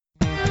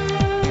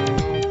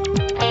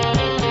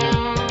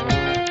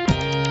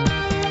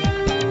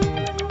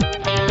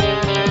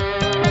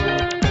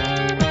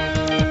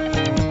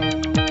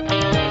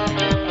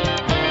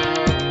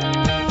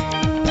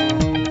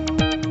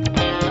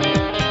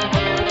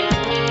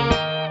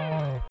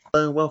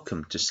Hello,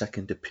 welcome to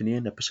Second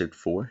Opinion, Episode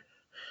 4.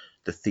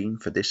 The theme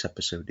for this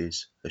episode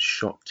is A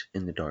Shot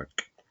in the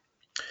Dark.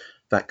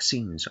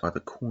 Vaccines are the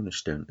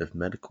cornerstone of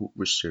medical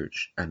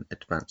research and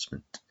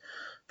advancement.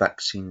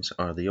 Vaccines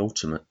are the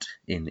ultimate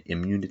in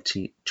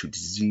immunity to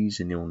disease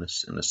and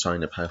illness and a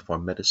sign of how far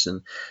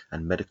medicine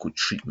and medical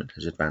treatment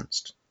has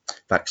advanced.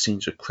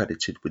 Vaccines are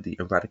credited with the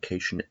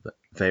eradication of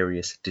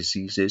various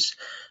diseases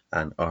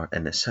and are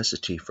a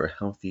necessity for a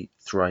healthy,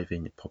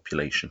 thriving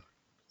population.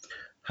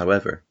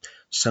 However,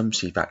 some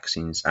see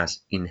vaccines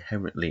as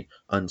inherently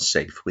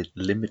unsafe with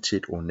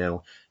limited or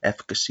no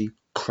efficacy,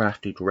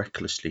 crafted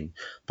recklessly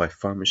by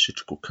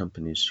pharmaceutical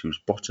companies whose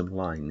bottom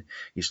line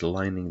is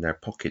lining their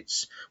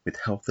pockets, with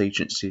health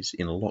agencies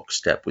in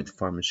lockstep with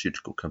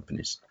pharmaceutical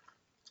companies.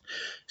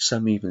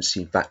 Some even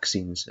see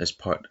vaccines as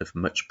part of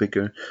much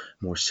bigger,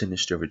 more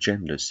sinister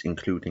agendas,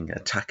 including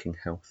attacking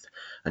health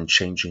and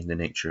changing the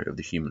nature of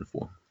the human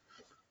form.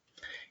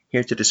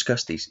 Here to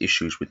discuss these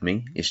issues with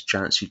me is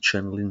Janci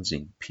Chen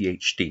Lindsay,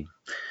 PhD.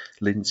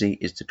 Lindsay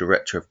is the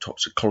Director of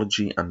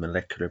Toxicology and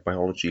Molecular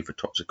Biology for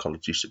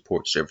Toxicology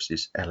Support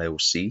Services,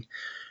 LLC.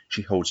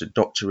 She holds a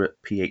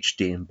doctorate,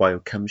 PhD in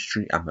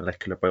Biochemistry and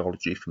Molecular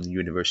Biology from the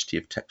University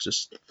of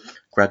Texas,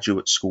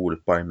 Graduate School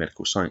of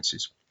Biomedical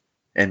Sciences,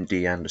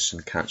 MD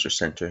Anderson Cancer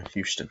Center,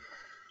 Houston.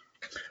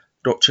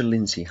 Dr.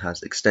 Lindsay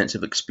has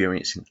extensive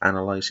experience in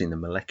analyzing the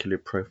molecular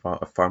profile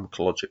of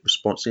pharmacologic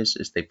responses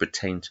as they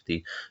pertain to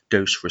the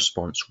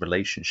dose-response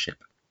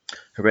relationship.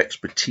 Her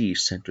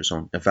expertise centers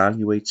on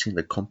evaluating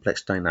the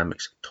complex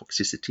dynamics of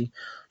toxicity,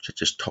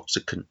 such as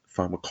toxicant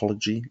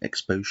pharmacology,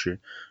 exposure,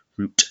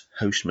 root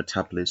host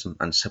metabolism,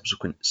 and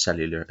subsequent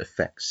cellular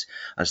effects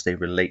as they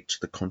relate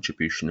to the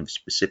contribution of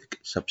specific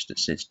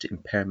substances to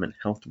impairment,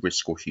 health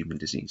risk, or human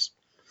disease.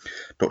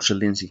 Dr.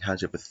 Lindsay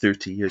has over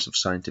 30 years of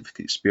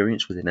scientific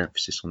experience with an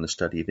emphasis on the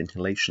study of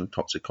inhalation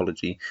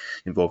toxicology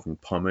involving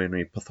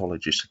pulmonary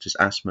pathology such as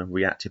asthma,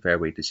 reactive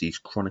airway disease,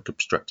 chronic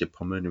obstructive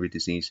pulmonary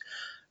disease,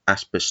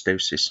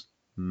 asbestosis,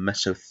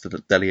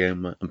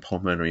 mesothelioma, and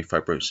pulmonary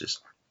fibrosis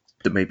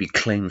that may be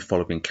claimed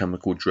following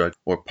chemical, drug,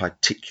 or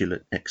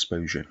particulate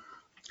exposure.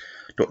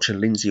 Dr.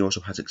 Lindsay also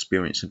has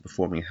experience in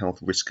performing health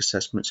risk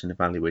assessments and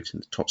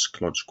evaluating the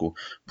toxicological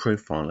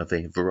profile of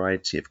a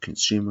variety of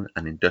consumer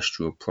and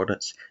industrial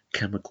products,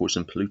 chemicals,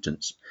 and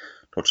pollutants.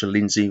 Dr.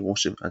 Lindsay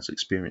also has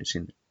experience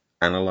in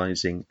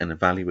analyzing and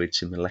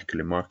evaluating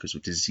molecular markers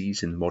of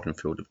disease in the modern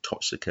field of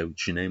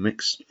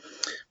toxicogenomics,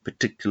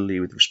 particularly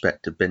with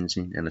respect to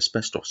benzene and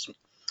asbestos.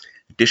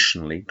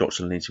 Additionally,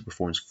 Dr. Lindsay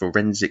performs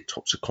forensic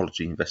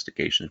toxicology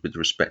investigations with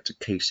respect to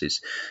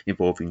cases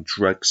involving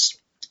drugs,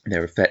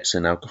 their effects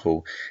on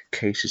alcohol,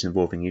 cases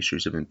involving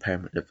issues of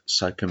impairment of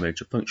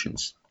psychomotor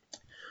functions.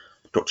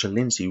 Dr.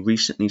 Lindsay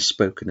recently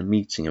spoke at a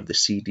meeting of the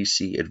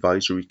CDC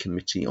Advisory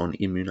Committee on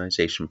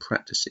Immunization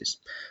Practices,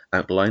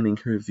 outlining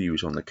her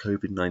views on the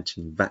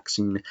COVID-19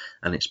 vaccine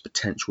and its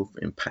potential for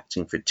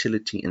impacting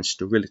fertility and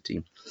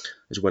sterility,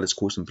 as well as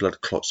causing blood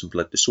clots and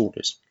blood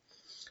disorders.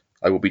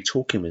 I will be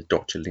talking with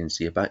Dr.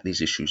 Lindsay about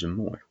these issues and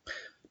more.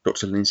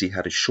 Dr. Lindsay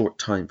had a short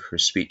time for her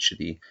speech at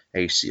the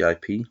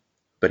ACIP,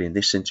 but in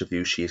this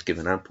interview she is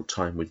given ample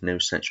time with no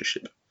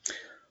censorship.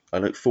 I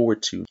look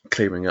forward to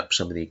clearing up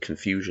some of the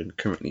confusion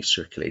currently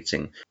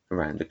circulating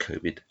around the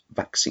COVID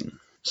vaccine.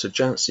 So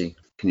Janci,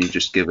 can you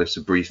just give us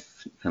a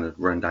brief kind of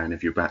rundown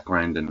of your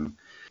background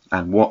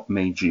and what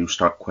made you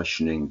start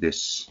questioning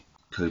this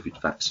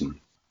COVID vaccine?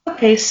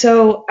 Okay,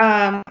 so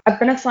I've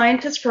been a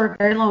scientist for a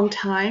very long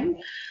time.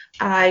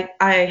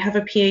 I have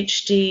a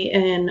PhD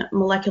in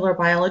molecular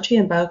biology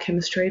and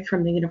biochemistry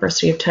from the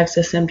University of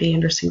Texas MD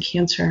Anderson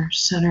Cancer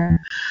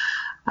Center.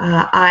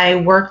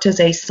 I worked as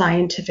a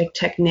scientific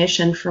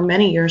technician for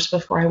many years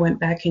before I went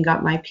back and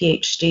got my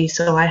PhD,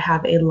 so I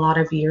have a lot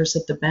of years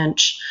at the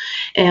bench.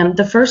 And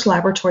the first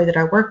laboratory that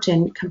I worked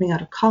in coming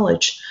out of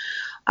college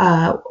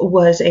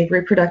was a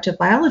reproductive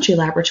biology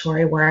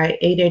laboratory where I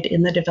aided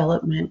in the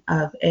development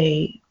of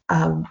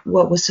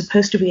what was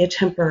supposed to be a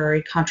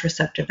temporary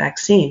contraceptive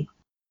vaccine.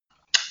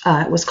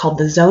 It was called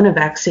the Zona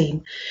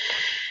vaccine.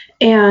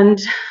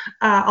 And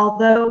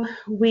although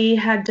we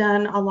had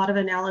done a lot of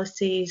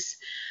analyses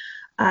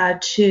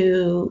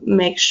to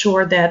make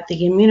sure that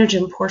the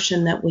immunogen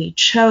portion that we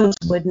chose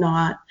would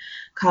not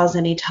cause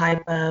any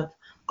type of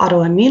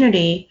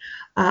autoimmunity,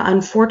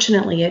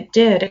 unfortunately it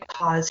did. It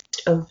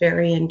caused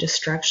ovarian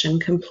destruction,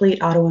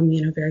 complete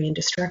autoimmune ovarian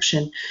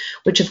destruction,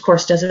 which of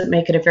course doesn't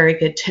make it a very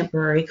good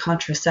temporary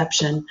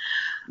contraception.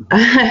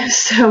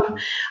 So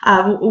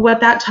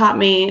what that taught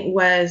me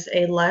was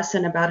a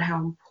lesson about how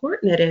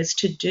important it is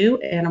to do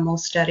animal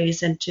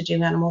studies and to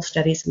do animal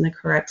studies in the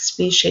correct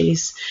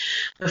species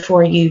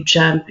before you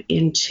jump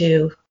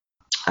into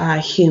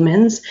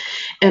humans.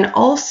 And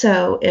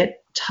also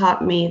it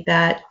taught me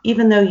that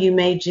even though you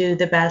may do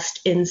the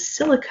best in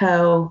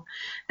silico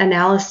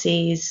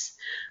analyses,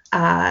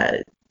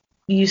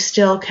 you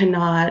still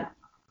cannot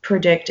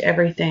predict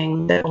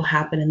everything that will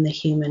happen in the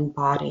human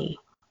body.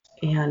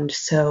 And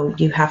so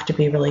you have to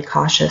be really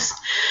cautious.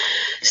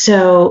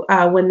 So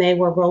when they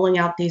were rolling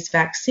out these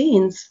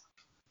vaccines,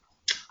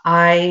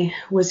 I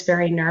was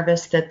very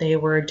nervous that they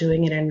were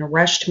doing it in a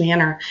rushed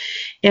manner.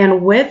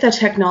 And with a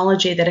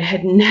technology that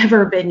had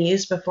never been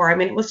used before, I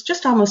mean, it was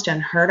just almost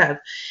unheard of.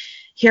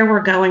 Here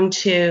we're going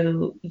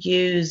to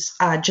use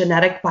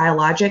genetic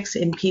biologics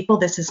in people.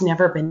 This has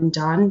never been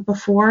done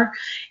before.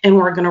 And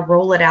we're going to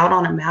roll it out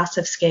on a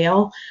massive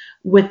scale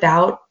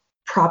without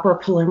proper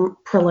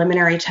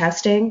preliminary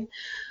testing.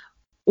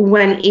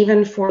 When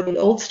even for the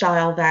old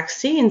style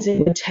vaccines, it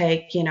would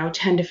take,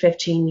 10 to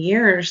 15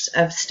 years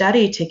of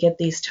study to get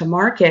these to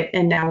market.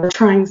 And now we're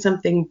trying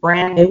something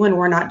brand new and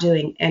we're not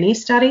doing any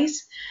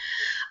studies.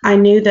 I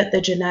knew that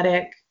the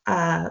genetic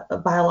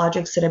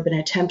biologics that had been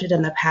attempted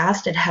in the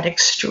past had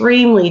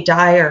extremely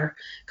dire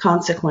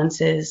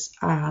consequences.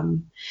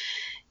 And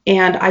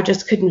I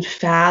just couldn't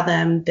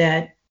fathom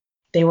that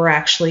they were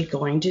actually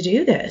going to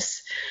do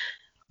this.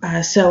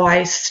 So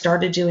I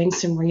started doing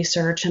some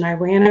research, and I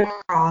ran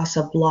across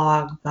a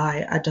blog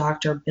by a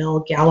Dr. Bill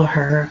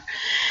Gallagher,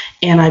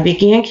 and I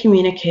began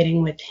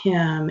communicating with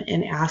him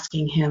and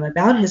asking him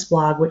about his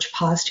blog, which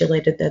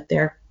postulated that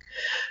there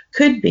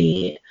could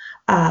be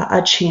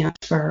a chance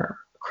for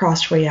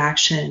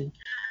cross-reaction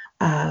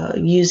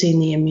using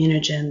the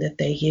immunogen that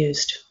they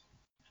used,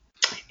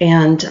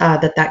 and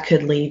that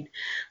could lead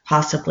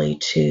possibly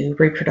to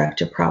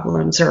reproductive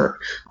problems or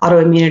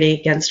autoimmunity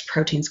against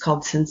proteins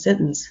called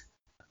syncytins.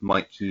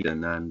 Mike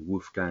Heaton and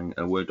Wolfgang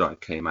Wodarg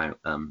came out.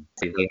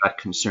 They had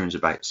concerns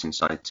about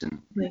syncytin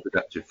and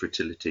reproductive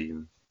fertility.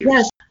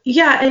 Yes,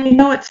 yeah, and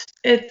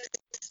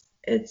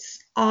it's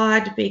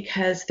odd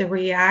because the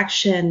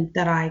reaction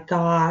that I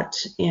got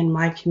in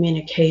my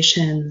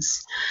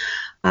communications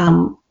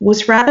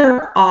was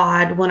rather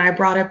odd when I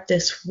brought up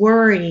this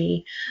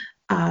worry,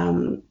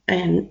 and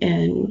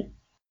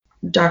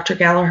Dr.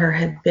 Gallagher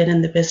had been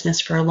in the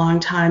business for a long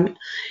time.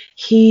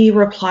 He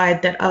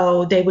replied that,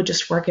 they would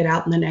just work it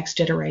out in the next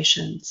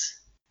iterations.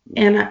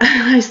 And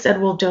I said,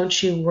 well,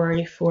 don't you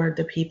worry for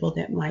the people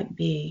that might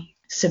be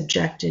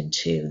subjected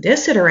to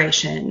this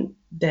iteration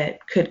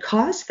that could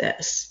cause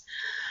this.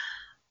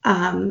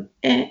 And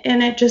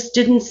it just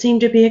didn't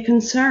seem to be a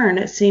concern.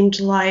 It seemed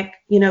like,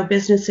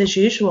 business as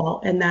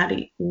usual, and that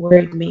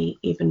worried me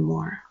even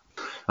more.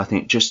 I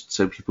think just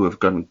so people have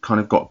kind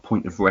of got a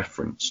point of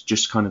reference,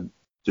 just kind of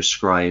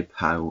describe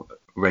how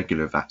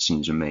regular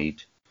vaccines are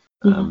made,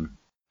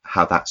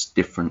 how that's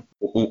different,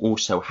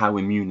 also how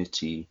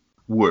immunity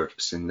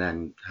works, and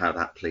then how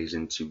that plays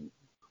into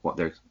what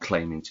they're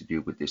claiming to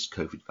do with this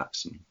COVID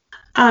vaccine.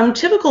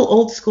 Typical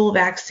old school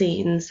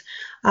vaccines,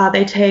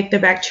 they take the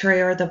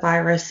bacteria or the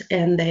virus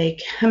and they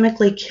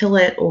chemically kill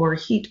it or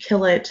heat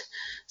kill it,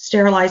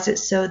 sterilize it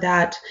so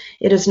that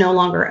it is no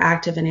longer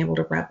active and able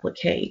to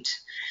replicate.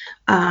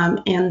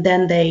 And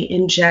then they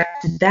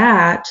inject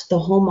the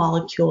whole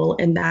molecule,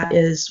 and that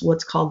is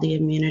what's called the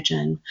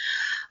immunogen.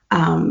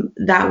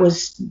 That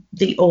was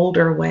the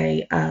older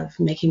way of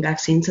making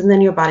vaccines, and then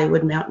your body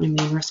would mount an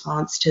immune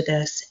response to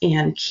this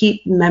and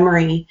keep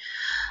memory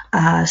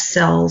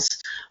cells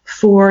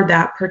for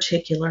that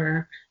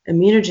particular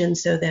immunogen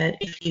so that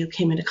if you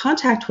came into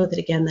contact with it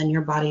again, then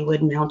your body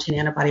would mount an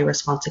antibody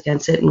response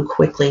against it and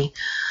quickly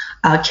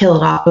kill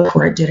it off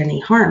before it did any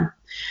harm.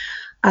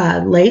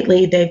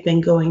 Lately, they've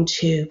been going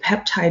to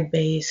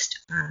peptide-based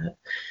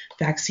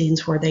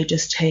vaccines where they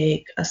just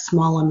take a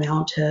small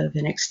amount of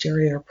an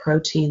exterior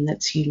protein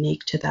that's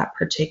unique to that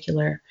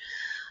particular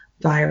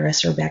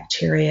virus or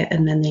bacteria,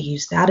 and then they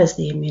use that as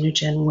the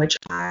immunogen, which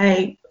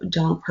I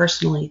don't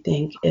personally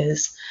think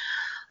is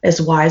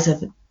as wise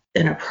of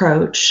an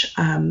approach,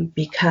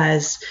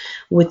 because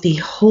with the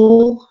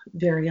whole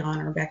virion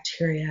or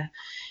bacteria,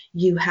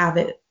 you have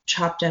it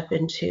chopped up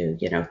into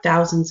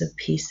thousands of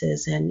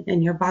pieces,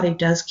 and your body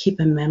does keep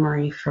a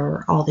memory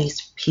for all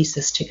these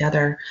pieces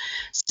together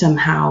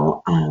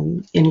somehow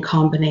in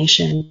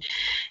combination,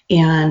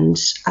 and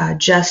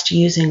just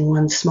using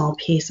one small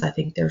piece, I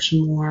think there's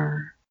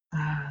more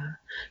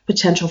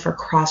potential for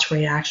cross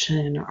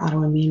reaction or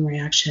autoimmune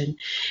reaction.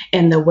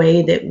 And the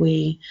way that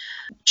we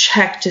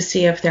check to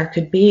see if there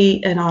could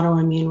be an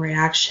autoimmune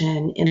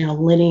reaction in a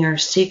linear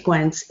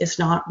sequence is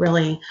not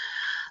really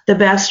the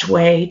best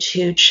way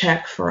to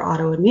check for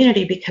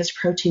autoimmunity, because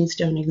proteins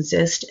don't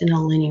exist in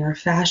a linear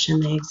fashion.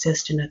 They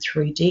exist in a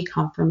 3D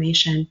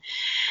conformation.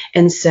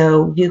 And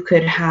so you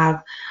could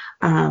have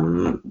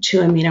two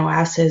amino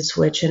acids,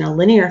 which in a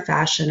linear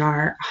fashion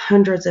are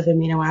hundreds of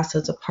amino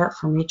acids apart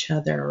from each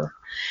other,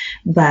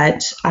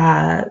 but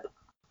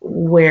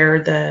where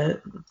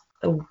the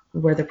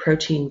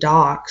protein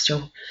docks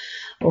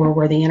or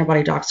where the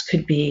antibody docks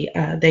could be,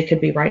 they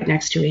could be right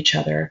next to each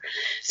other.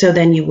 So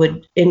then you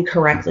would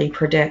incorrectly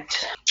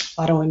predict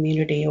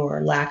autoimmunity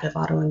or lack of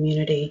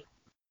autoimmunity.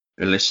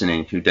 You're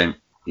listening who don't,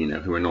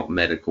 who are not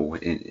medical,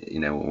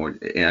 or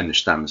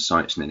understand the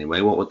science in any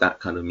way, what would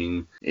that kind of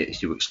mean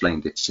if you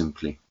explained it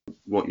simply?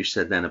 What you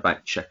said then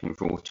about checking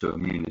for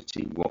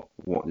autoimmunity,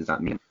 what does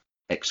that mean?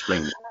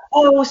 Explain it.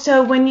 Oh,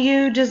 so when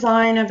you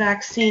design a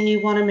vaccine, you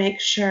want to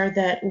make sure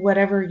that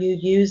whatever you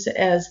use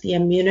as the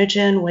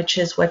immunogen, which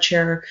is what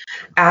you're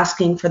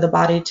asking for the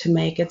body to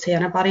make its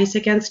antibodies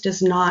against,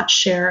 does not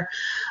share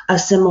a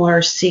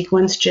similar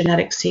sequence,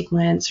 genetic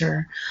sequence,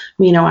 or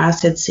amino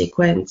acid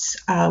sequence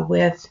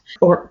with,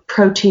 or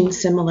protein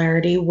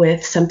similarity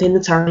with something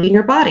that's already in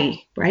your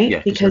body, right?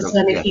 Yeah, Because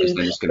then because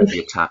then it's going to be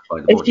attacked by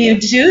the if body. you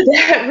do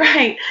that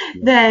right,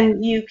 Yeah.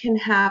 then you can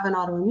have an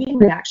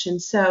autoimmune reaction.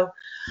 So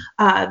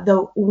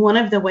the one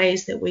of the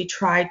ways that we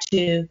try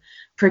to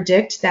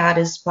predict that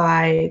is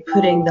by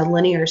putting the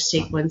linear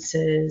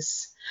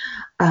sequences,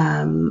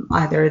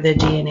 either the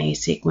DNA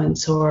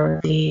sequence or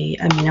the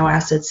amino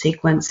acid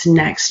sequence,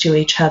 next to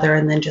each other,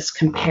 and then just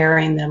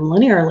comparing them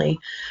linearly,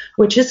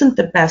 which isn't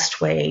the best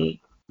way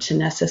to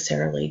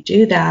necessarily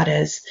do that,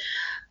 as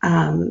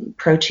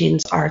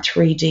proteins are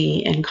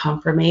 3D in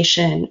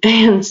conformation,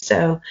 and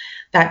so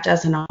that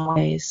doesn't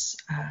always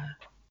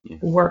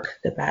work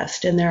the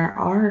best. And there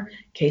are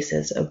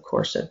cases, of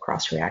course, of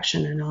cross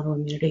reaction and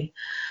autoimmunity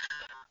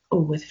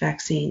with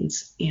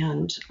vaccines,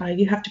 and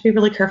you have to be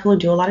really careful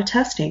and do a lot of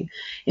testing.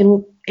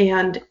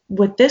 And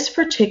with this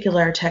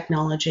particular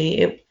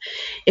technology,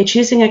 it's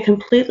using a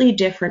completely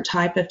different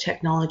type of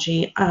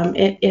technology.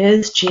 It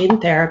is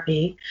gene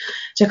therapy.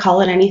 To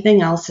call it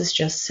anything else is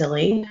just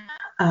silly.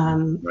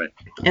 Right.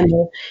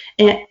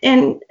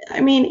 And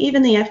I mean,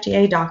 even the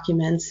FDA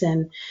documents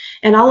and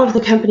all of the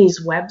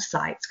companies'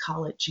 websites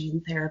call it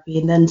gene therapy,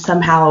 and then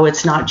somehow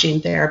it's not gene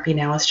therapy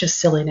now. It's just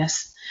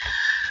silliness.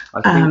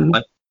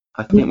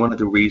 I think one of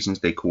the reasons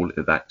they call it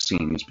a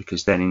vaccine is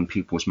because then in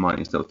people's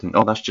minds they'll think,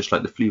 oh, that's just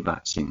like the flu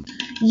vaccine.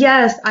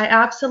 Yes, I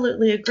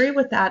absolutely agree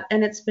with that.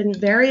 And it's been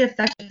very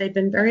effective. They've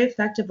been very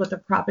effective with the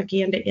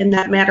propaganda in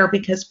that matter,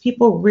 because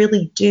people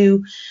really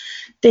do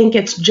think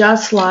it's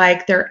just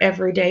like their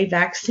everyday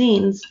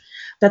vaccines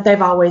that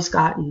they've always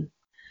gotten.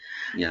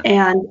 Yeah.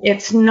 And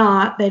it's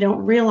not. They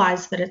don't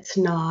realize that it's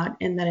not,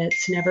 and that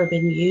it's never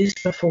been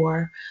used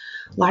before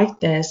like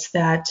this,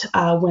 that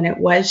when it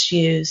was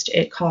used,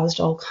 it caused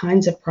all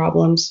kinds of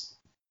problems,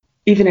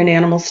 even in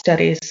animal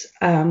studies.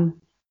 It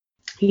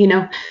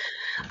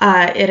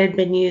had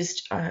been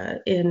used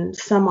in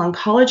some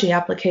oncology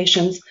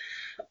applications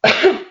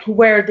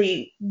where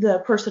the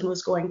person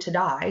was going to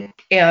die,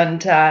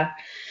 and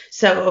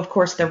so of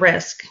course the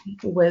risk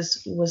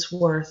was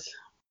worth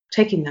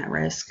taking that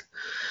risk.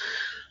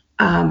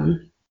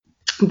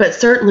 But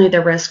certainly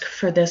the risk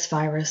for this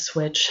virus,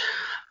 which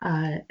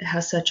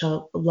has such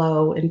a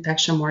low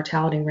infection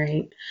mortality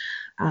rate,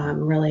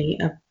 really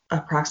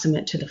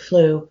approximate to the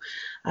flu,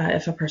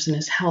 if a person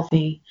is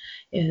healthy,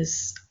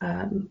 is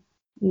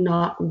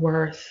not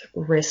worth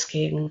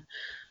risking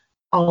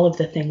all of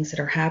the things that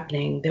are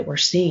happening that we're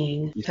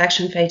seeing.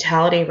 Infection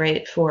fatality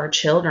rate for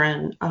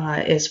children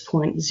is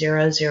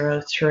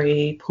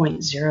 0.003,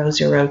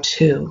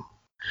 0.002,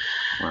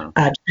 Wow.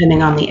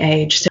 Depending on the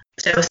age.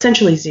 So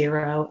essentially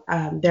zero.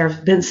 There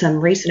have been some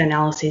recent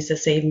analyses that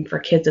say even for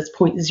kids it's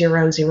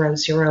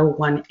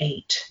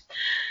 0.00018.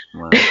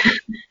 Wow.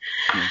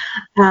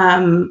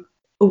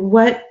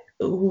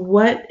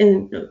 What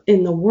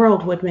in the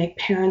world would make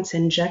parents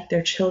inject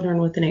their children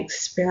with an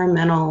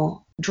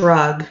experimental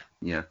drug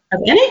of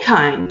any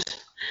kind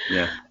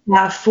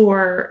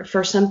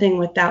for something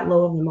with that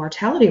low of a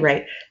mortality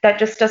rate? That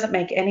just doesn't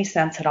make any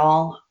sense at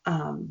all.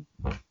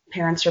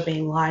 Parents are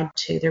being lied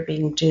to. They're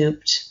being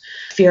duped,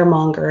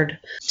 fear-mongered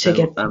to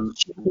get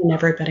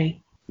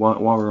everybody. While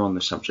we're on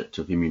the subject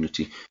of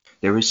immunity,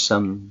 there is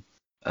some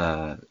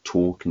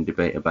talk and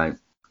debate about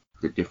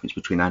the difference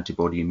between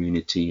antibody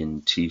immunity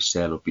and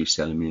T-cell or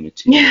B-cell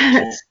immunity.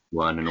 Yes.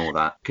 And all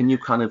that. Can you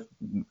kind of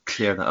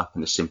clear that up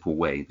in a simple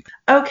way?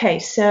 Okay,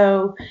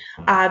 so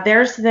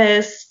there's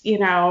this,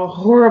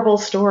 horrible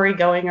story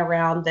going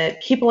around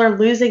that people are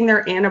losing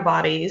their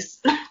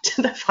antibodies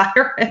to the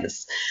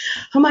virus.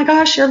 Oh my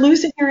gosh, you're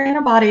losing your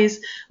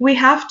antibodies. We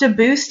have to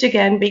boost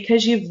again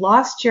because you've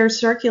lost your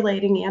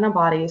circulating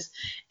antibodies.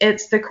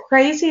 It's the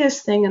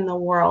craziest thing in the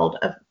world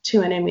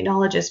to an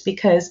immunologist,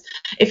 because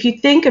if you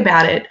think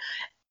about it,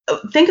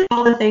 think of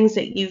all the things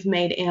that you've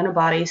made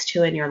antibodies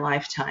to in your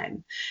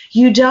lifetime.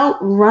 You don't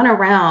run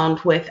around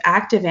with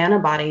active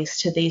antibodies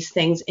to these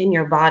things in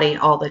your body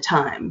all the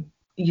time.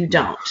 You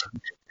don't.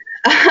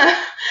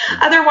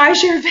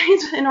 Otherwise, your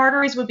veins and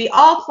arteries would be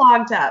all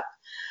clogged up.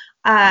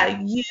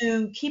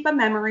 You keep a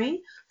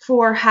memory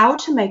for how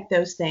to make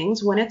those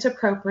things when it's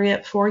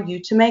appropriate for you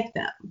to make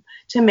them,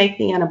 to make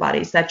the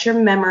antibodies. That's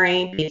your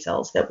memory B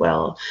cells that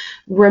will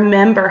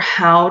remember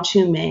how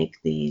to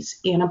make these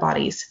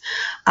antibodies.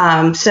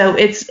 So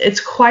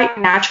it's quite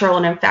natural,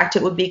 and in fact,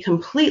 it would be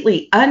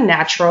completely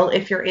unnatural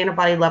if your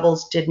antibody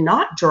levels did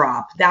not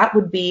drop. That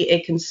would be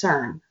a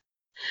concern.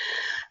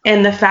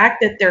 And the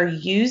fact that they're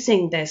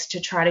using this to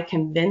try to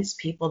convince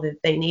people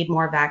that they need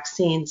more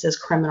vaccines is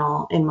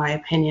criminal, in my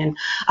opinion.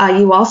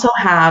 You also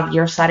have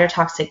your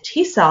cytotoxic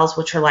T cells,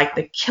 which are like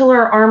the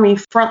killer army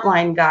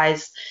frontline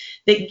guys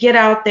that get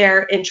out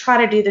there and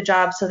try to do the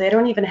job so they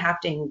don't even have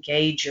to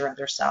engage your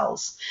other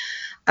cells.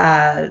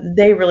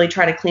 They really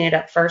try to clean it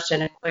up first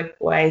in a quick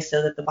way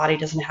so that the body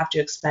doesn't have to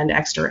expend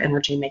extra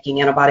energy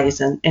making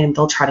antibodies, and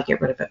they'll try to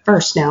get rid of it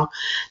first. Now,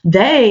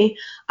 they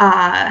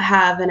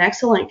have an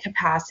excellent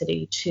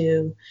capacity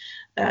to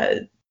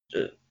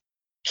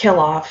kill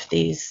off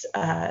these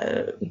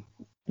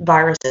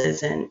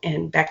viruses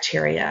and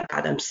bacteria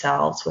by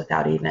themselves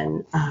without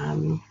even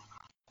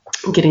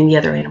getting the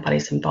other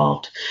antibodies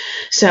involved.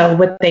 So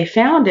what they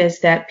found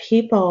is that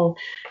people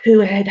who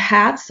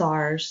had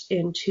SARS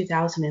in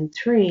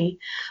 2003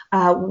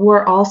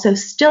 were also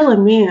still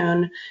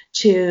immune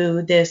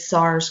to this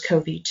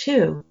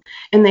SARS-CoV-2.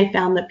 And they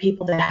found that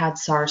people that had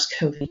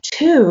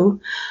SARS-CoV-2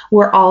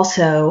 were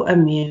also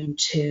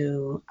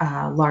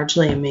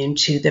largely immune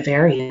to the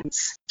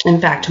variants.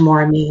 In fact,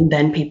 more immune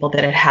than people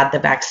that had had the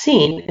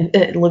vaccine.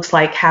 It looks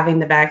like having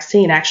the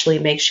vaccine actually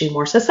makes you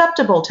more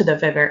susceptible to the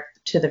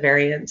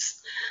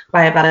variants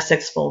by about a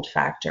 6-fold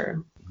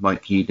factor.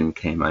 Mike Yeadon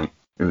came out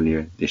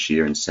earlier this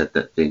year and said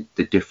that the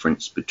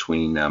difference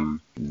between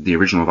the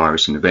original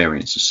virus and the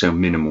variants is so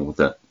minimal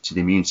that to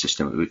the immune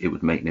system it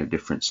would make no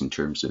difference in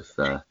terms of...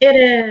 It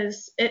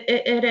is.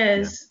 It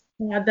is.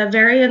 Yeah, the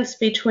variance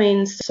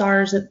between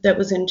SARS that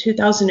was in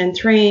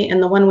 2003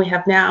 and the one we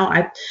have now,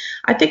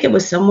 I think it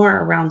was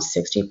somewhere around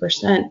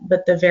 60%,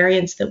 but the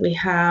variance that we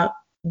have,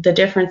 the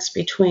difference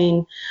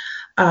between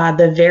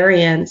the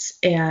variants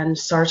and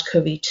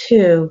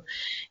SARS-CoV-2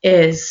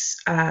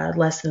 is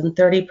less than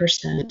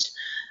 30%.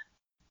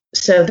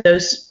 So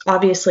those,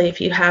 obviously,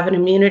 if you have an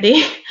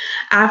immunity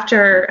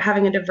after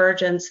having a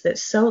divergence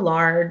that's so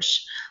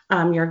large,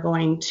 you're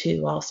going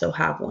to also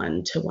have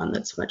one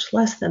that's much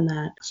less than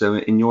that. So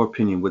in your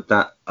opinion, would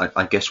that,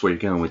 I guess where you're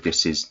going with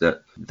this is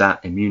that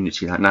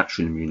immunity, that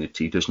natural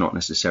immunity, does not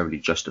necessarily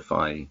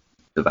justify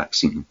the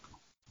vaccine?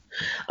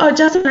 Oh, it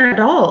doesn't at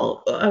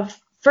all.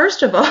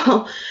 First of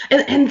all,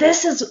 and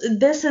this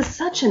is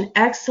such an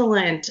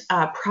excellent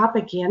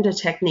propaganda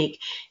technique.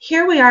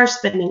 Here we are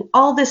spending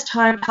all this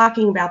time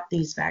talking about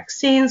these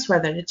vaccines,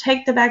 whether to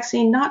take the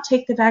vaccine, not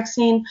take the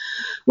vaccine,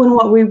 when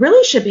what we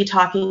really should be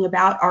talking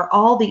about are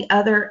all the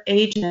other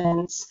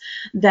agents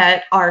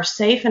that are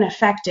safe and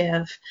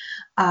effective,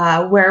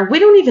 where we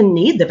don't even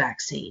need the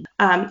vaccine.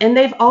 And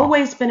they've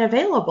always been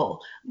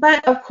available.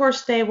 But of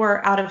course, they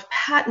were out of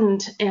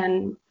patent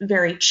and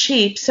very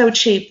cheap, so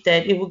cheap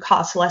that it would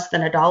cost less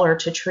than $1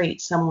 to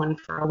treat someone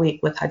for a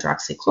week with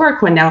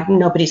hydroxychloroquine. Now,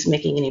 nobody's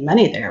making any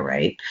money there,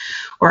 right?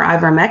 Or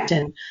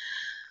ivermectin.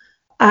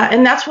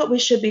 And that's what we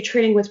should be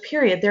treating with,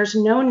 period. There's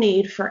no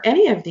need for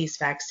any of these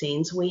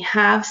vaccines. We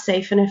have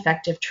safe and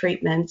effective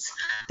treatments.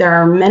 There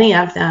are many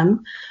of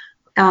them.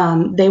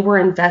 They were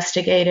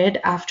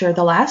investigated after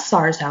the last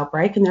SARS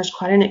outbreak, and there's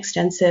quite an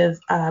extensive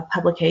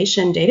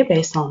publication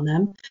database on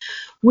them.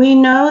 We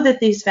know that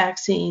these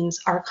vaccines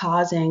are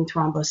causing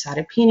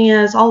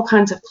thrombocytopenias, all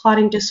kinds of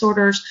clotting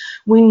disorders.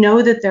 We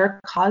know that they're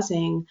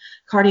causing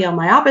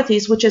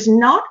cardiomyopathies, which is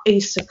not a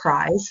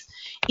surprise.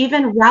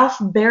 Even Ralph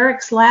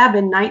Barick's lab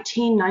in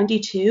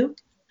 1992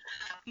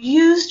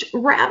 used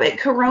rabbit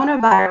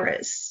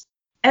coronavirus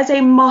as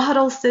a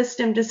model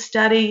system to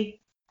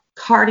study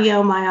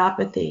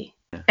cardiomyopathy.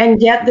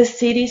 And yet the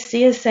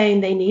CDC is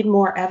saying they need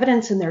more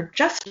evidence, and they're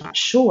just not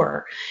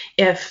sure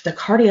if the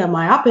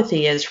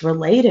cardiomyopathy is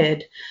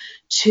related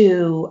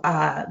to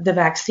the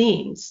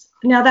vaccines.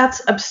 Now,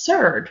 that's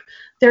absurd.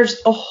 There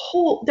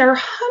are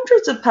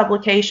hundreds of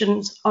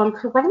publications on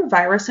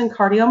coronavirus and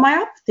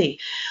cardiomyopathy.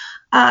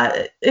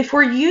 If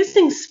we're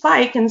using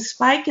spike, and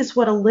spike is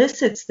what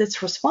elicits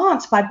this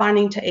response by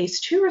binding to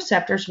ACE2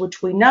 receptors,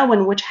 which we know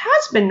and which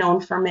has been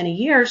known for many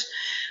years,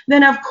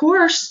 then of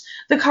course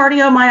the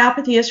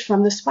cardiomyopathy is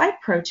from the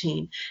spike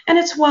protein, and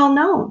it's well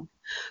known.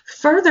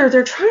 Further,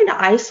 they're trying to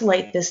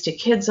isolate this to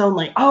kids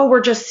only. Oh,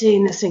 we're just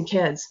seeing this in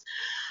kids,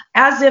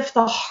 as if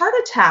the heart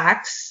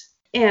attacks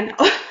and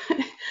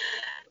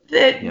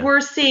that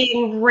we're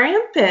seeing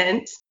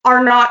rampant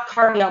are not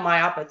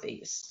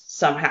cardiomyopathies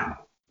somehow.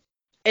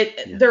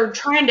 They're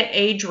trying to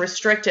age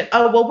restrict it.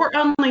 Oh, well, we're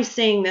only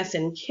seeing this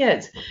in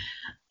kids.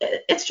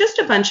 It's just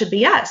a bunch of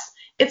BS.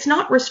 It's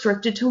not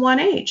restricted to one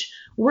age.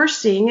 We're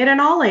seeing it in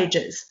all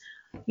ages.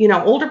 You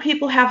know, older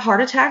people have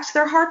heart attacks,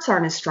 their hearts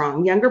aren't as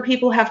strong. Younger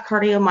people have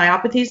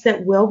cardiomyopathies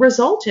that will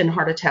result in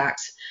heart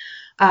attacks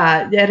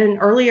at an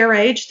earlier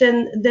age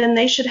than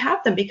they should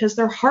have them, because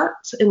their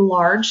heart's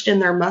enlarged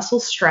and their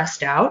muscles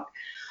stressed out.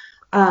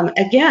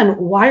 Again,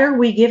 why are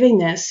we giving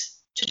this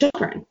to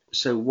children?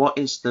 So what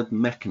is the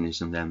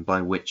mechanism then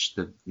by which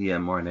the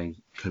mRNA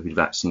COVID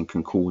vaccine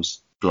can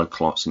cause blood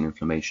clots and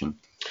inflammation?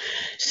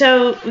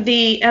 So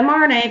the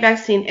mRNA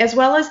vaccine, as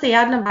well as the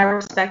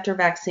adenovirus vector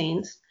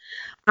vaccines,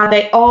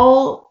 they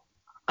all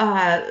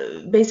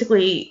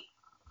basically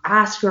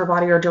ask your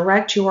body or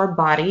direct your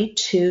body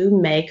to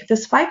make the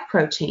spike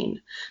protein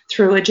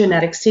through a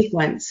genetic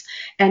sequence.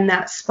 And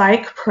that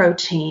spike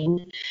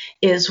protein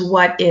is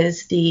what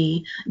is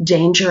the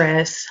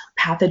dangerous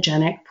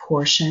pathogenic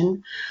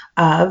portion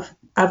of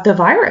of the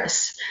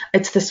virus.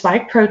 It's the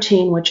spike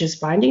protein, which is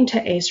binding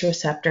to ACE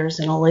receptors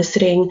and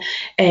eliciting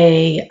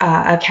a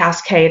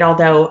cascade,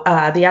 although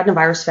the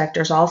adenovirus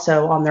vectors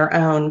also on their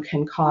own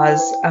can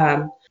cause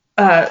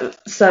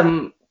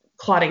some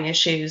clotting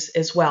issues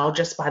as well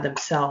just by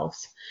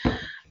themselves.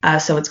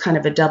 So it's kind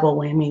of a double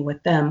whammy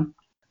with them.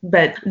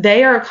 But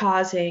they are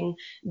causing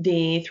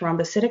the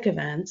thrombocytic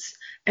events,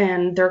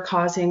 and they're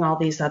causing all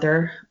these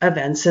other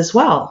events as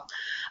well.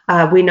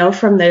 We know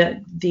from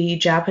the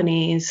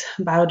Japanese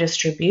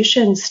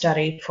biodistribution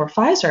study for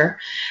Pfizer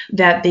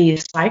that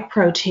these spike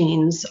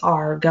proteins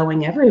are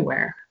going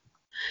everywhere.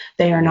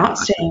 They are not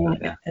staying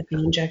at the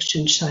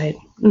injection site.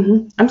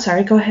 I'm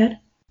sorry, go ahead.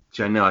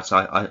 So no,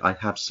 I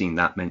have seen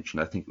that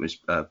mentioned. I think it was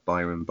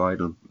Byron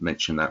Bridle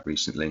mentioned that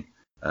recently.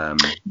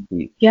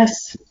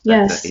 Yes.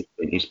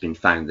 It's been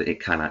found that it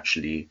can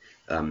actually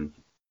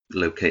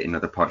locate in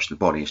other parts of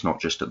the body. It's not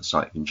just at the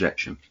site of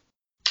injection.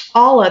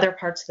 All other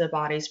parts of the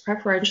bodies,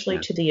 preferentially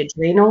to the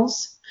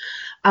adrenals.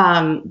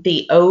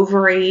 The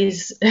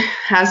ovaries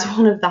has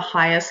one of the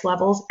highest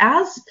levels,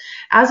 as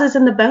is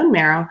in the bone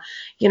marrow.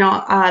 There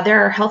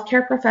are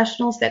healthcare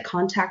professionals that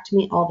contact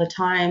me all the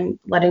time,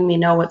 letting me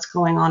know what's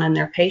going on in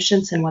their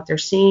patients and what they're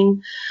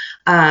seeing.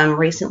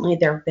 Recently,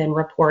 there have been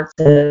reports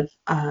of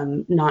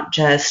not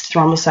just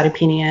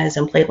thrombocytopenias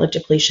and platelet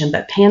depletion,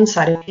 but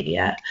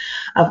pancytopenia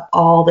of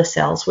all the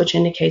cells, which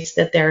indicates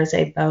that there is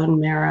a bone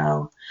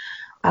marrow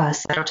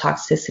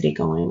cytotoxicity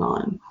going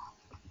on.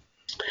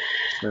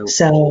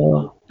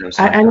 So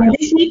I mean,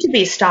 these need to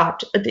be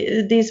stopped.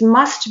 These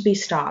must be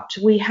stopped.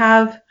 We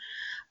have,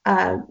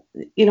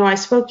 I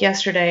spoke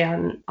yesterday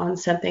on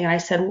something, and I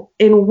said,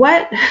 in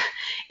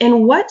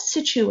what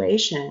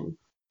situation,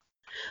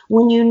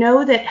 when you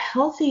know that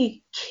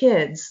healthy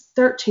kids,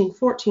 13,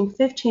 14,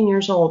 15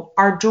 years old,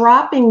 are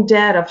dropping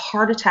dead of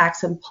heart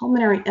attacks and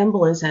pulmonary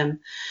embolism,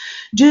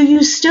 do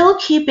you still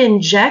keep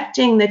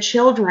injecting the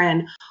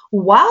children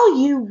while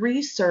you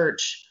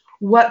research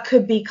what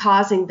could be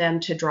causing them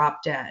to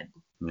drop dead?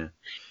 Yeah.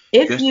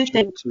 If you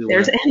think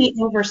there's any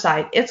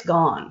oversight, it's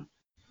gone.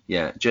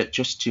 Yeah,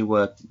 just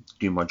to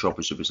do my job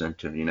as a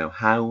presenter,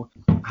 how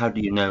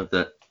do you know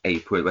that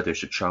whether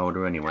it's a child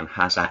or anyone,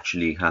 has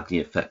actually had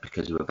the effect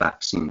because of a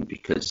vaccine?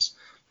 Because,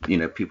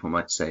 people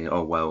might say,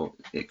 oh, well,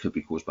 it could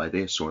be caused by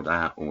this or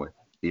that or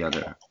the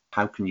other.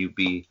 How can you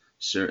be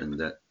certain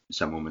that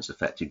someone was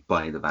affected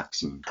by the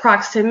vaccine?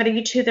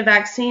 Proximity to the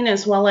vaccine,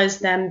 as well as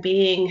them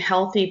being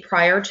healthy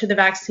prior to the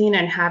vaccine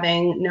and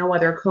having no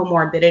other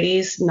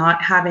comorbidities,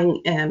 not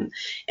having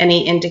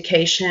any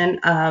indication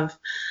of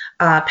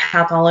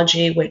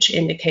pathology, which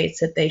indicates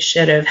that they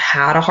should have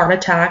had a heart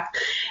attack,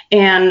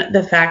 and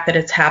the fact that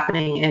it's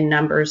happening in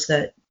numbers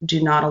that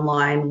do not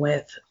align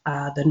with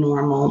the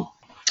normal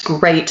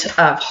rate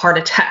of heart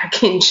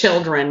attack in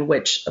children,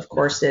 which of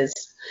course is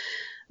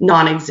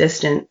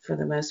non-existent for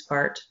the most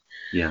part.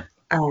 Yeah.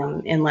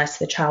 Unless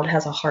the child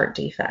has a heart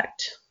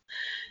defect.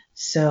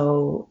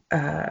 So.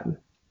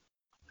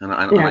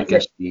 I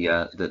guess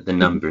the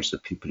numbers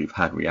of people who've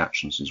had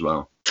reactions as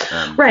well.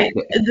 Right.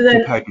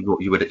 Compared to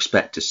what you would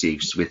expect to see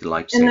with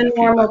in the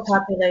normal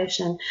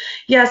population.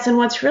 Yes, and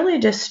what's really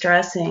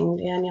distressing,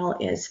 Daniel,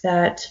 is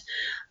that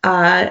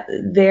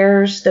in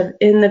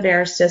the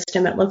VAERS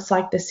system, it looks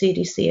like the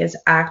CDC is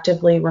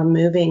actively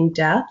removing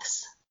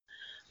deaths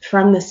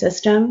from the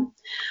system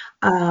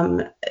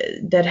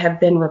that have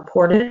been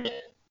reported.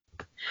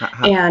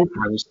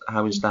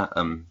 How is that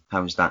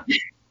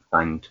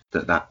found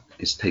that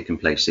is taking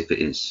place, if it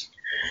is?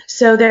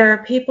 So there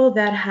are people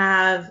that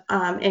have,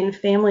 and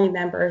family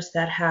members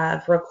that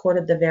have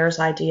recorded the VAERS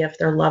ID of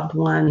their loved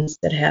ones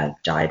that have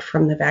died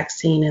from the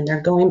vaccine, and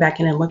they're going back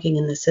in and looking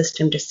in the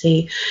system to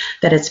see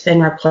that it's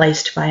been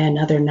replaced by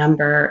another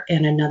number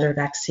and another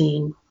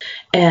vaccine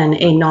and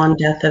a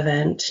non-death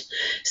event.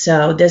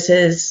 So this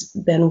has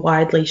been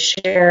widely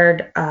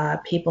shared.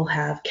 People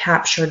have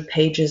captured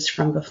pages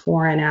from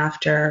before and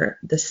after,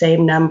 the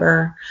same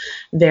number,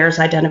 VAERS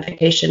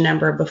identification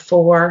number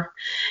before,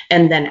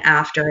 and then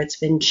after it's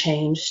been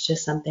changed to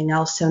something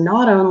else. So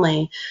not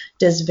only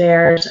does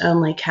VAERS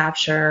only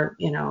capture,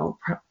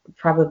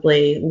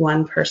 probably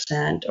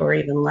 1% or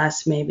even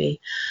less maybe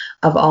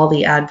of all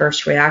the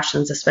adverse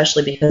reactions,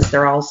 especially because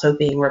they're also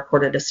being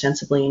reported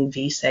ostensibly in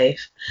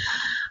VSafe.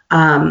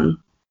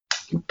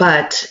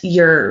 But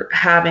you're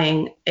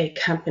having a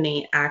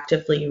company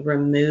actively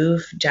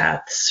remove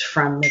deaths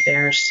from the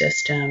VAERS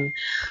system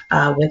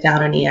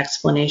without any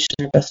explanation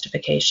or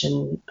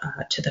justification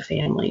to the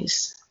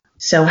families.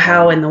 So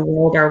how in the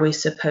world are we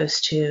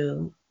supposed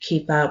to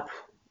keep up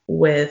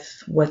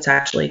with what's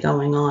actually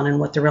going on and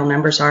what the real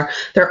numbers are?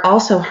 They're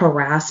also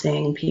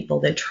harassing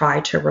people that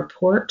try to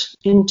report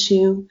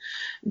into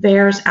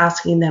VAERS,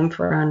 asking them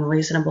for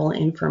unreasonable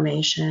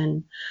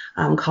information,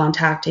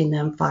 contacting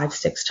them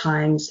 5-6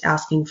 times,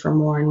 asking for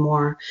more and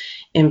more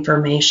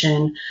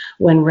information,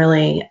 when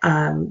really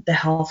the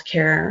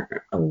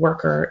healthcare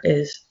worker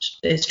is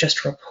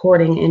just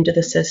reporting into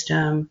the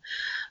system.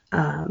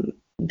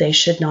 They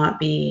should not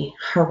be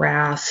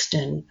harassed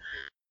and,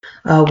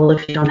 well,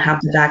 if you don't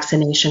have the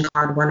vaccination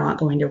card, we're not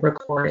going to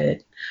record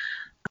it.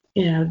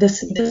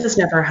 This has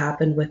never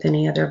happened with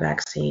any other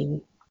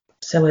vaccine,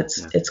 so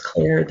it's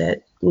clear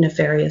that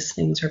nefarious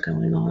things are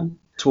going on.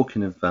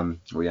 Talking of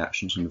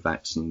reactions from the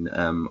vaccine,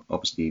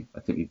 obviously, I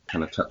think you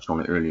kind of touched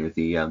on it earlier,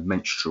 the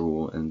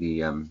menstrual and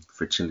the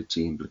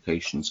fertility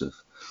implications of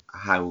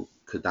how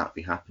could that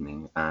be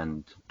happening.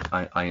 And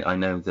I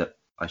know that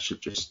I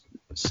should just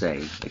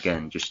say,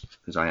 again, just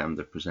because I am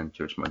the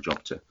presenter, it's my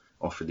job to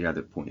offer the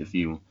other point of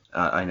view.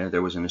 I know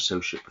there was an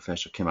associate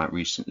professor came out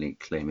recently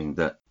claiming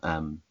that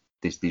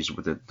these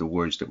were the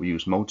words that were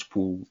used: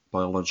 multiple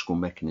biological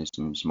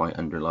mechanisms might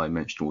underlie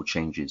menstrual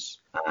changes,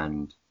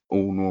 and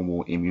all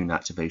normal immune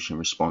activation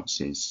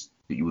responses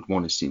that you would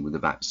want to see with a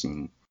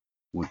vaccine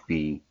would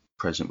be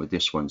present with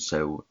this one.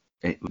 So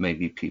it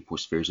maybe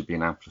people's fears are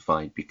being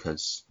amplified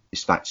because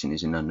this vaccine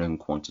is an unknown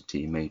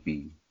quantity,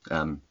 maybe,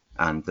 and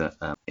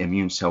that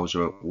immune cells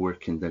are at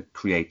work in the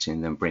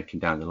creating and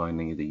breaking down the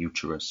lining of the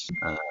uterus,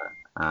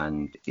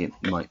 and it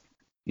might,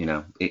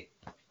 it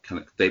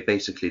kind of,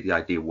 the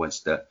idea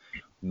was that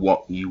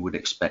what you would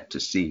expect to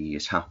see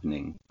is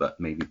happening, but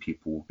maybe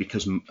people,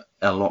 because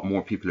a lot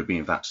more people are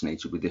being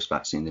vaccinated with this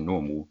vaccine than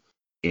normal,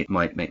 it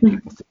might make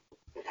people think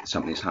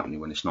something's happening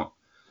when it's not.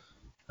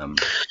 I think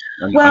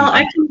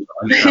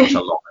that was a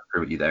lot. I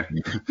agree with you there.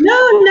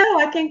 No,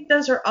 I think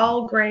those are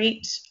all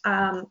great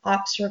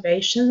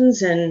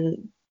observations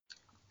and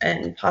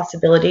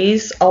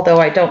possibilities, although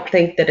I don't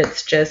think that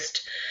it's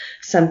just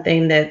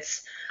something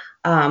that's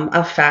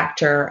a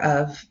factor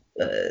of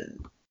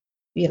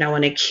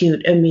an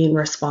acute immune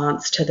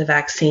response to the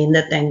vaccine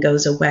that then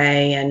goes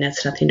away and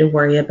it's nothing to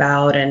worry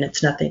about, and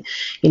it's nothing,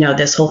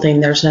 this whole thing,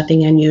 there's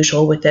nothing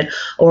unusual with it,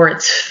 or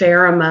it's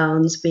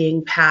pheromones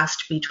being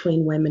passed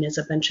between women is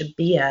a bunch of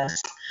BS.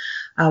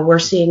 We're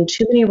seeing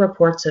too many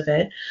reports of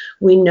it.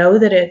 We know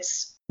that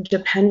it's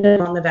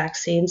dependent on the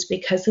vaccines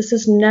because this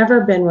has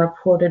never been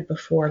reported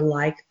before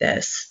like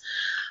this.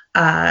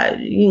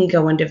 You can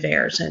go into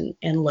VAERS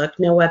and look.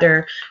 No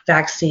other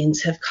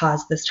vaccines have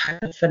caused this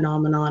type of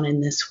phenomenon in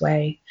this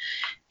way.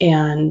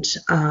 And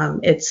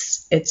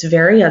it's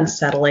very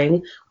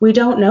unsettling. We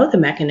don't know the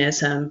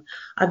mechanism.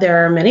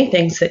 There are many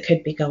things that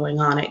could be going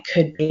on. It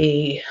could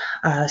be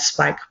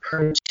spike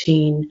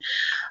protein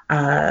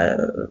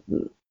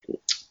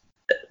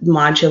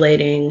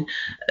modulating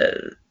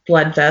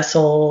blood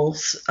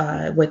vessels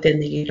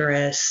within the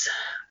uterus.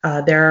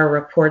 There are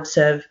reports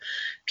of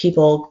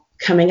people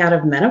coming out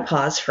of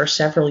menopause for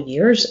several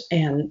years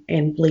and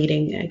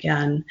bleeding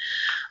again.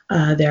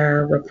 There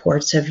are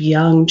reports of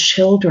young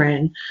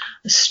children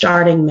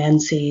starting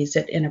menses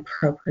at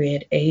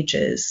inappropriate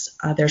ages.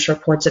 There's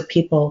reports of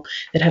people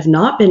that have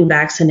not been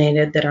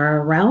vaccinated that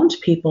are around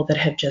people that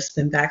have just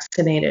been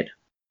vaccinated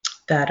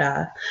that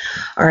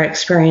are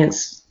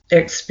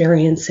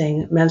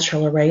experiencing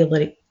menstrual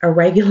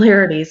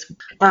irregularities.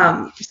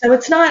 So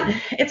it's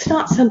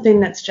not something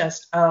that's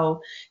just,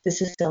 oh,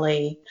 this is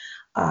silly.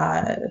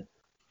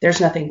 There's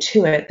nothing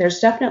to it. There's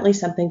definitely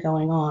something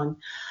going on.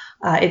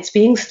 It's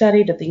being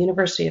studied at the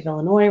University of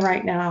Illinois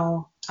right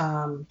now.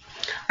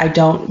 I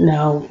don't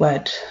know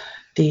what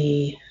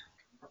the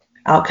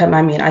outcome.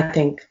 I mean, I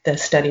think the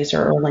studies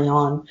are early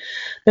on,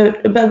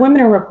 but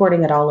women are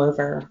reporting it all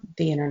over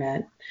the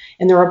internet,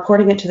 and they're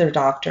reporting it to their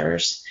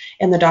doctors,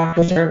 and the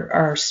doctors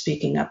are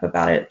speaking up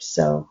about it.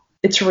 So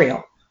it's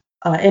real.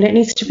 And it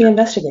needs to be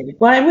investigated.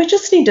 Well, we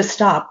just need to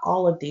stop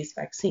all of these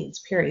vaccines,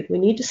 period. We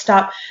need to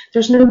stop.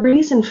 There's no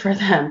reason for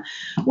them.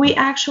 We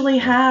actually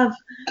have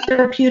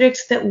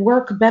therapeutics that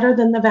work better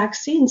than the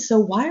vaccines, so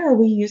why are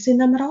we using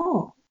them at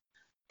all?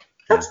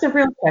 That's the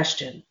real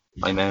question.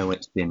 I know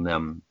it's been, I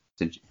know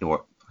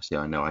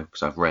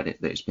because I've read it,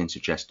 that it's been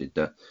suggested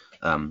that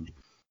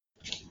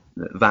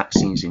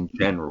vaccines in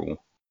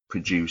general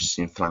produce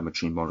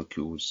inflammatory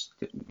molecules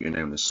that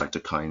known as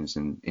cytokines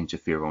and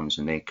interferons,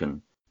 and they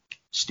can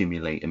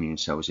stimulate immune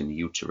cells in the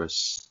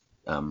uterus,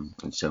 and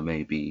so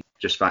maybe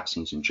just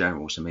vaccines in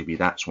general. So maybe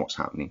that's what's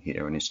happening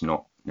here, and it's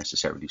not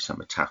necessarily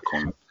some attack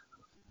on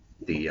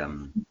the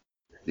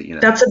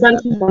That's a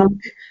bunch of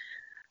bunk.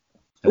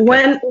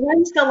 Okay.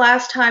 When's the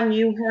last time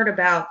you heard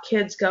about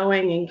kids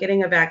going and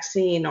getting a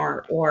vaccine,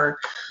 or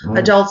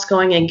adults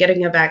going and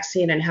getting a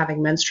vaccine and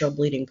having menstrual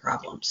bleeding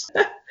problems?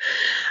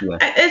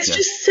 It's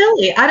just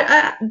silly.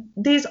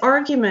 These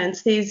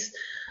arguments, these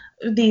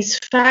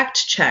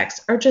fact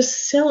checks are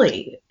just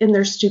silly in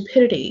their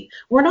stupidity.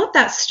 We're not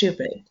that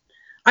stupid.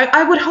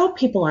 I would hope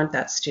people aren't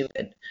that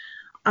stupid.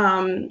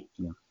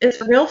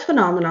 It's a real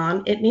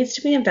phenomenon. It needs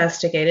to be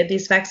investigated.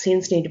 These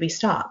vaccines need to be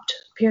stopped,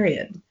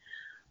 period.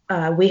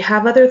 We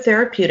have other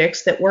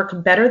therapeutics that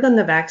work better than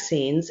the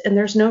vaccines, and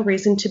there's no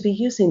reason to be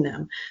using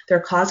them. They're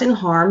causing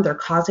harm. They're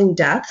causing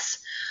deaths.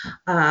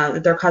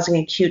 They're causing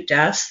acute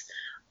deaths.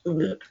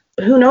 Who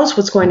knows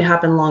what's going to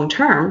happen long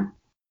term?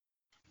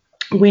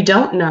 We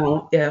don't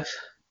know if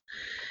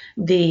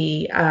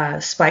the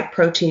spike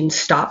protein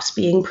stops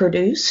being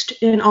produced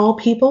in all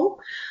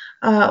people,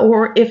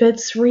 or if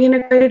it's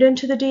reintegrated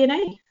into the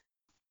DNA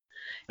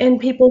and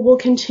people will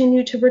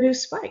continue to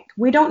produce spike.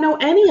 We don't know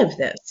any of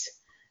this.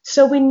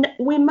 So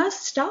we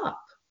must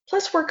stop.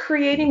 Plus, we're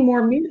creating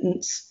more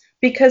mutants.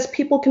 because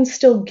people can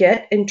still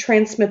get and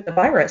transmit the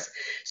virus.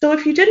 So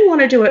if you didn't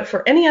want to do it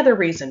for any other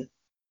reason,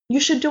 you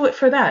should do it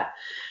for that,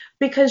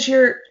 because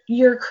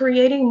you're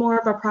creating more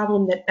of a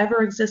problem that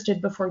ever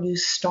existed before you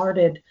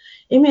started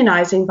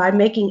immunizing by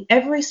making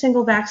every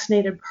single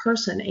vaccinated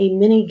person a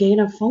mini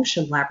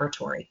gain-of-function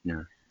laboratory.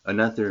 Yeah.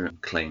 Another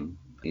claim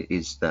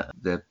is that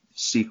the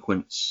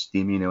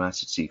amino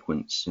acid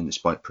sequence in the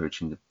spike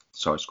protein, the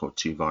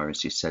SARS-CoV-2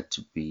 virus, is said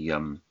to be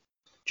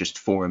just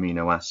 4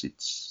 amino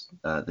acids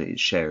that it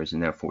shares,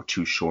 and therefore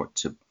too short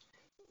to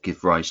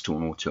give rise to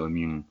an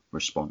autoimmune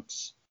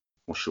response.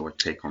 What's your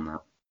take on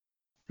that?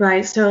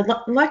 Right. So,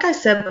 like I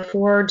said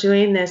before,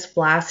 doing this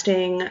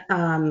blasting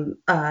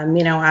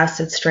amino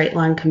acid straight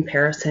line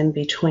comparison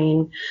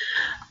between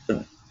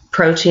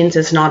proteins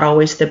is not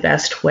always the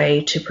best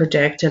way to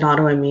predict an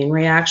autoimmune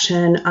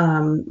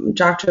reaction.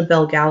 Dr.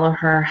 Bill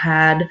Gallagher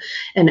had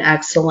an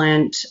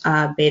excellent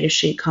beta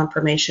sheet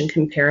conformation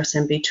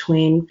comparison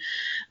between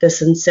the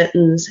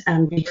syncytins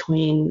and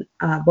between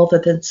both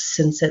of the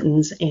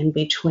syncytins and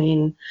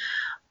between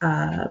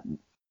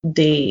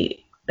the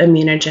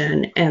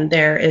immunogen, and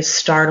there is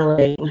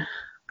startling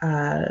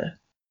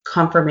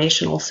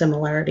conformational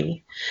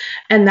similarity,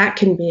 and that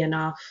can be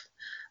enough.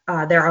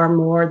 There are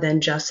more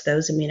than just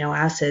those amino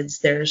acids.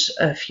 There's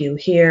a few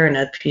here and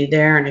a few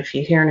there and a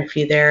few here and a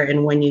few there,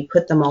 and when you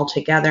put them all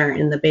together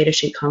in the beta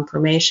sheet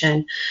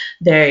conformation,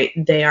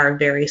 they are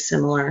very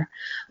similar.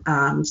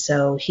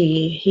 So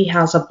he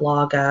has a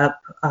blog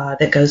up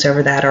that goes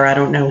over that, or I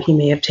don't know, he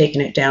may have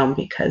taken it down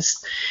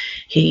because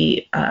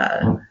he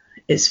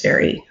is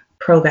very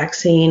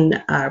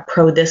pro-vaccine,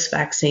 pro this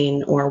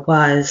vaccine, or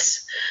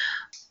was,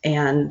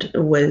 and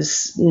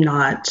was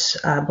not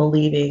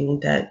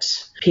believing that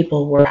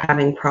people were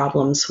having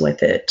problems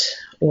with it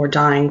or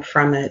dying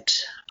from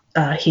it.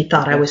 He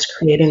thought I was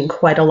creating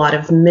quite a lot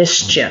of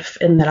mischief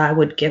and that I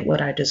would get what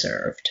I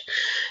deserved.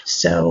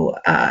 So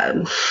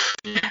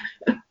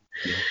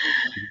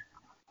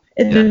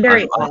it's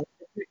very odd.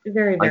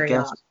 Very, very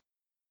odd.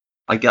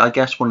 I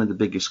guess one of the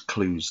biggest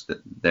clues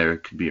that there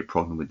could be a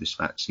problem with this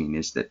vaccine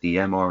is that the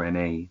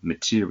mRNA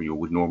material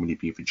would normally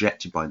be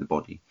rejected by the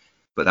body,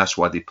 but that's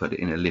why they put it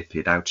in a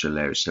lipid outer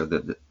layer so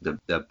that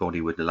the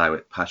body would allow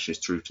it passes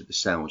through to the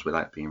cells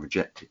without being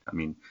rejected. I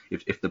mean,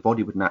 if the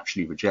body would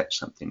naturally reject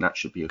something, that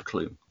should be a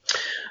clue.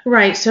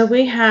 Right. So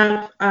we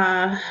have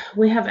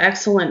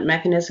excellent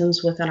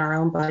mechanisms within our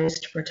own bodies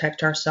to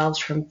protect ourselves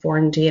from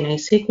foreign DNA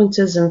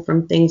sequences and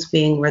from things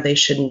being where they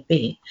shouldn't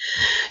be.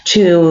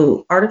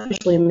 To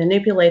artificially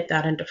manipulate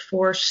that and to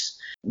force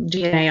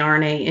DNA,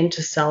 RNA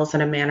into cells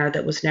in a manner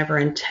that was never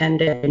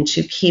intended, and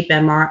to keep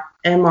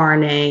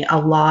mRNA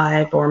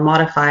alive or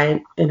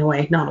modified in a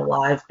way, not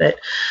alive, but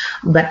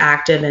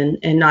active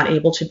and not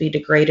able to be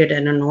degraded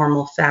in a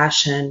normal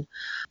fashion,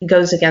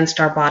 goes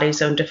against our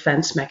body's own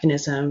defense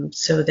mechanism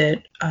so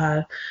that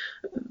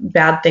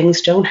bad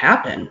things don't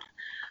happen.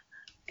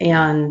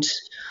 And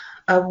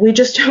we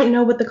just don't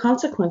know what the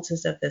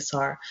consequences of this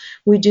are.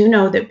 We do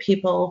know that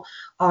people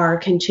are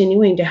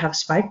continuing to have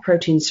spike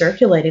protein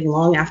circulating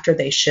long after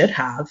they should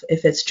have,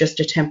 if it's just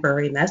a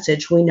temporary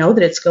message. We know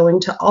that it's going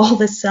to all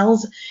the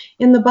cells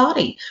in the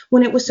body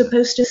when it was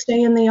supposed to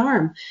stay in the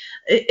arm.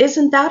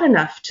 Isn't that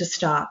enough to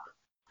stop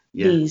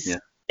these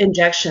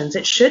injections?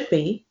 It should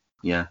be.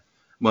 Yeah.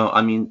 Well,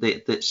 I mean,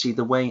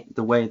 the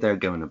way they're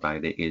going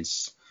about it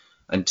is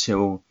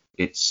until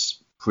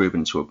it's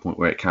proven to a point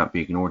where it can't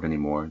be ignored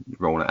anymore,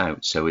 roll it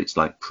out. So it's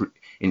like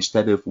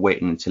instead of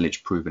waiting until it's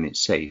proven it's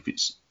safe,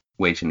 it's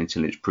waiting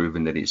until it's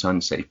proven that it's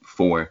unsafe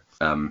before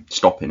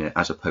stopping it,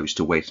 as opposed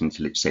to waiting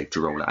until it's safe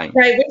to roll it out.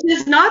 Right, which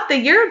is not the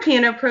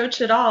European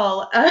approach at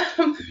all.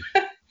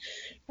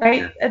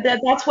 Right,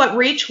 that's what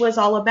REACH was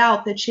all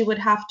about, that you would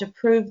have to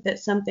prove that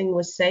something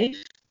was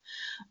safe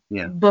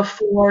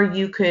before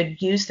you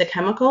could use the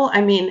chemical.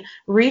 I mean,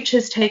 REACH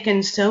has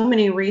taken so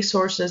many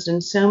resources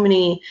and so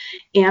many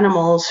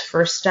animals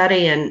for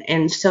study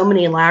and so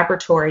many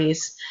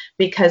laboratories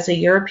because the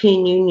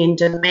European Union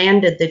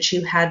demanded that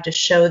you had to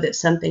show that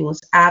something was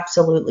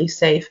absolutely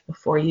safe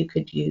before you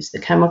could use the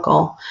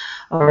chemical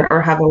or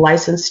have a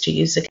license to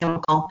use the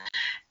chemical.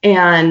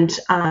 And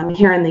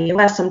here in the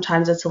U.S.,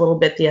 sometimes it's a little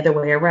bit the other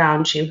way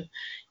around.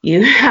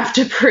 You have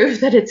to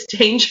prove that it's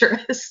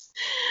dangerous.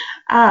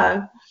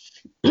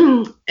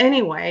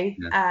 Anyway,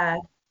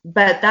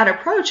 but that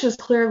approach was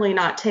clearly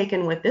not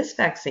taken with this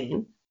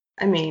vaccine.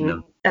 I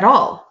mean, at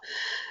all.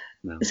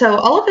 No. So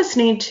all of us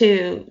need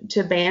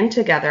to band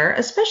together,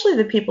 especially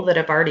the people that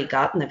have already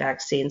gotten the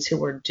vaccines who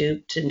were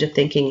duped into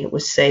thinking it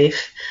was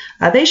safe.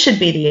 They should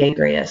be the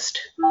angriest,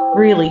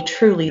 really,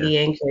 truly the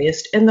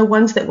angriest, and the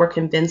ones that were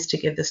convinced to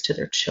give this to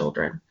their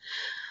children.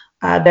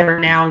 That are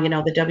now,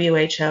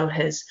 the WHO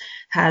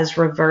has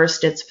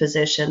reversed its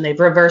position. They've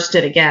reversed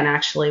it again,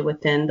 actually,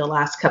 within the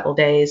last couple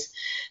days.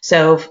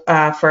 So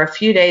for a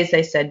few days,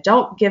 they said,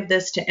 don't give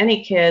this to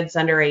any kids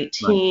under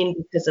 18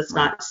 because it's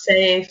not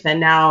safe. And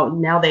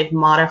now they've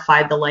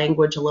modified the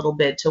language a little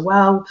bit to,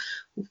 well,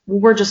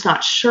 we're just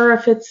not sure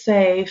if it's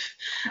safe.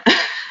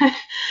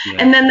 Yeah.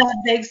 And then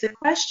that begs the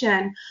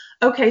question,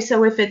 okay,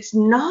 so if it's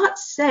not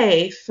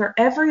safe for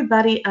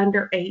everybody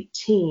under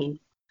 18,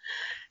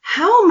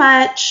 how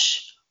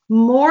much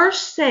more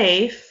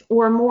safe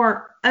or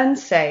more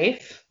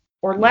unsafe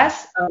or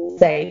less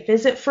unsafe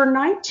is it for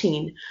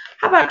 19?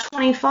 How about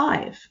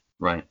 25?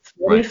 Right.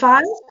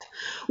 45?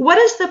 What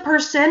is the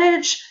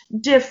percentage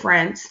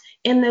difference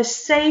in the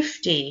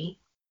safety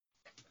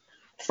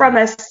from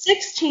a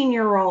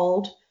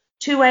 16-year-old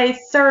to a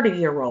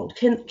 30-year-old?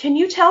 Can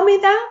you tell me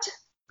that?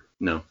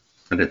 No,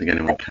 I don't think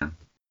anyone can.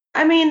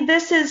 I mean,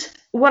 this is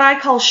what I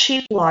call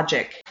sheep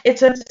logic.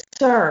 It's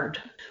absurd.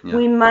 Yeah.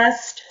 We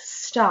must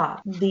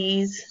stop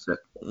these So,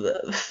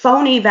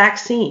 phony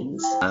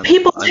vaccines.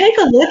 People, take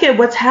a look at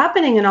what's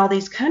happening in all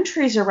these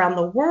countries around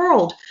the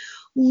world.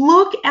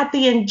 Look at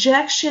the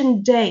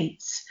injection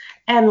dates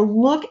and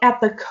look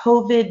at the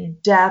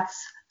COVID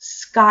deaths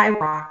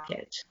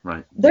skyrocket.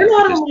 right. They're Yeah,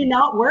 not only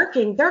not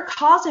working, they're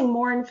causing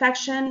more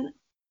infection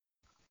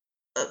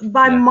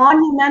by Yeah.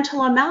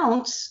 monumental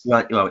amounts.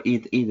 Right. Well,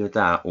 either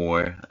that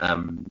or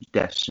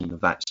deaths in the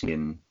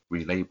vaccine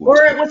relabeled.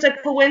 Or it was a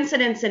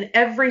coincidence in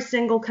every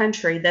single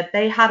country that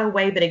they had a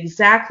wave at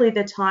exactly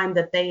the time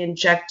that they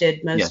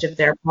injected most of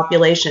their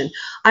population.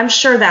 I'm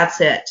sure that's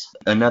it.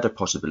 Another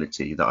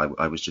possibility that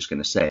I was just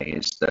going to say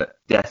is that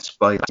deaths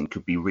by vaccine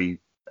could be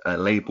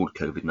labeled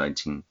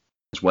COVID-19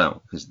 as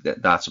well, because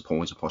that's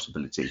always a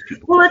possibility.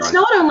 Well, it's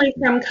not only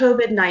from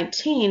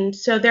COVID-19.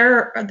 So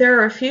there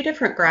are a few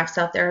different graphs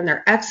out there, and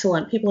they're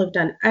excellent. People have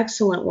done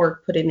excellent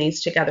work putting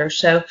these together.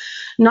 So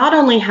not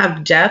only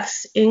have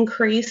deaths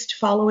increased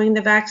following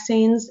the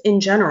vaccines in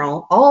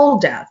general, all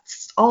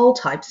deaths, all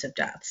types of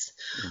deaths,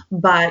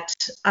 but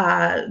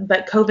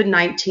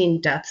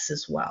COVID-19 deaths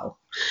as well.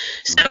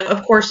 So,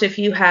 of course, if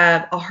you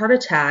have a heart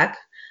attack,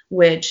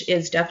 which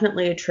is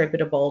definitely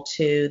attributable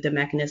to the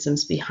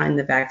mechanisms behind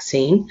the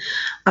vaccine,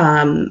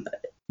 then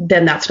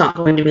that's not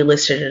going to be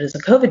listed as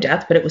a COVID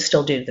death, but it was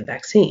still due to the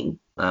vaccine.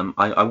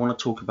 I want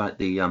to talk about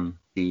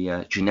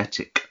the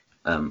genetic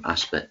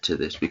aspect to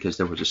this, because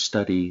there was a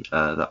study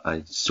that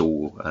I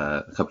saw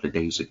a couple of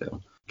days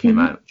ago, came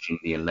out June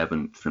the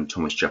 11th from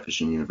Thomas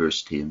Jefferson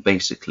University, and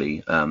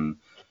basically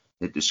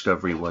the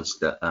discovery was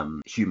that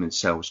human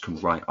cells can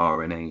write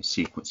RNA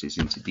sequences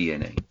into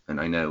DNA, and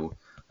I know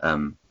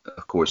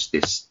of course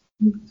this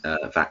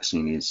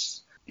vaccine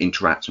is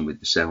interacting with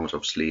the cells,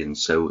 obviously, and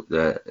so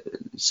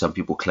some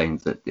people claim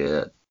that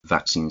the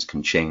vaccines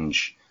can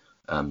change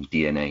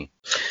DNA.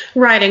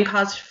 Right, and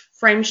cause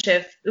frame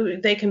shift.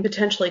 They can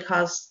potentially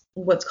cause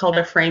what's called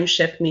a frame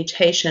shift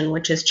mutation,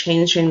 which is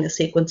changing the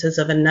sequences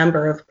of a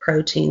number of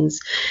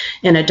proteins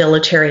in a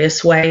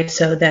deleterious way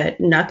so that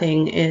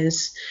nothing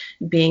is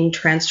being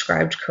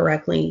transcribed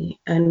correctly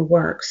and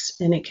works,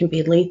 and it can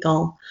be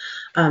lethal.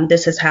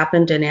 This has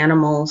happened in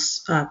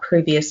animals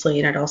previously,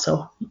 and it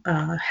also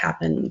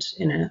happened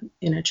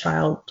in a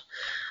child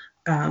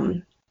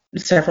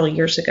several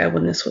years ago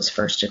when this was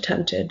first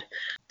attempted.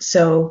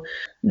 So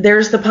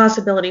there's the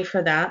possibility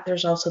for that.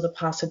 There's also the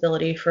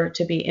possibility for it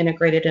to be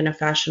integrated in a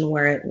fashion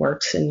where it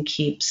works and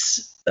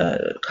keeps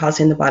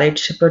causing the body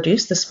to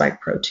produce the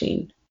spike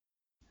protein.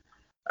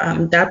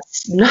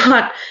 That's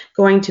not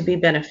going to be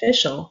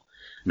beneficial.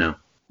 No.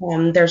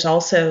 There's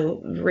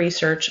also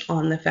research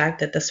on the fact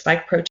that the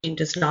spike protein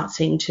does not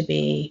seem to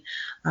be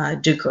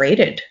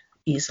degraded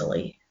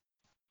easily.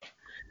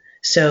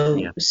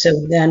 So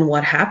then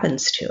what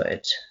happens to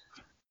it?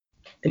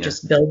 It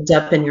just builds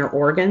up in your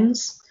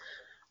organs.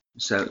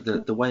 So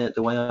the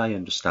way I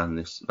understand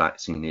this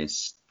vaccine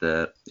is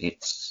that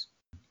it's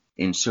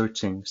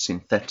inserting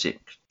synthetic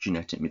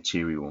genetic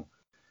material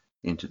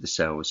into the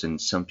cells,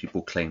 and some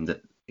people claim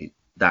that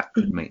that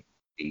could make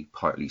it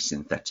partly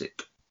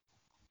synthetic.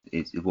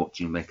 What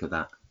do you make of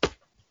that?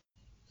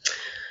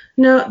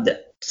 No,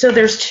 so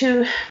there's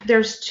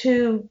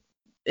two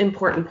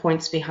important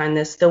points behind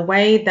this. The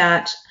way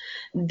that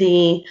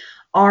the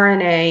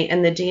RNA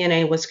and the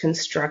DNA was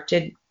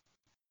constructed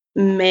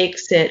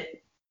makes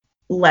it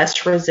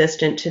less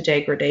resistant to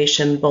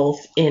degradation,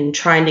 both in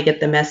trying to get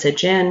the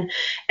message in,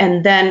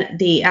 and then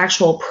the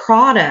actual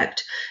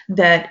product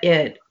that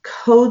it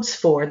codes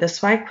for, the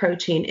spike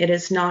protein, it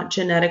is not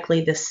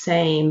genetically the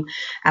same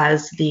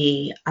as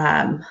the,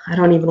 I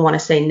don't even want to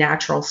say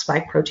natural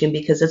spike protein,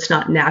 because it's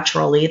not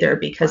natural either,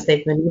 because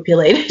they've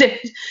manipulated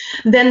it,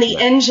 than the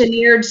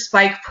engineered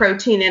spike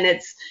protein in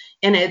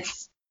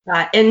its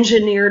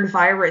engineered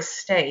virus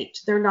state.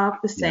 They're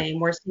not the same.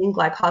 We're seeing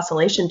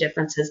glycosylation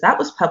differences. That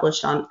was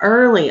published on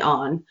early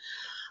on.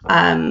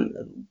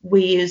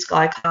 We use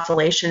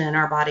glycosylation in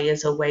our body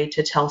as a way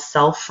to tell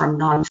self from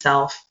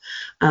non-self.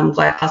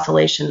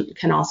 Glycosylation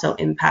can also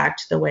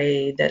impact the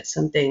way that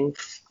something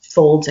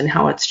folds and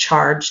how it's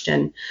charged.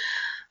 And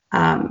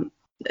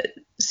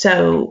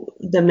so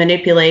the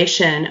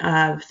manipulation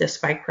of the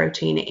spike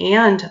protein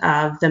and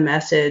of the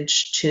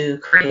message to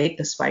create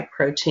the spike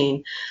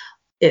protein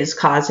is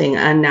causing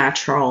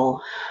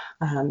unnatural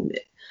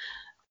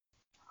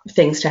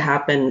things to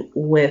happen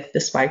with the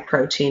spike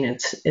protein.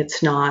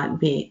 It's not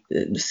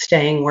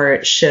staying where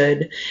it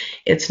should.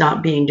 It's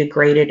not being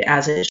degraded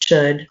as it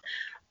should.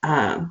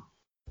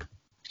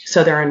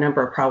 So there are a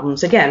number of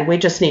problems. Again, we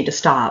just need to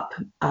stop.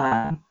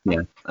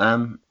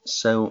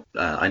 So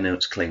I know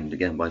it's claimed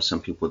again by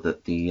some people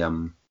that the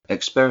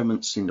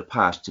experiments in the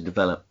past to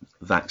develop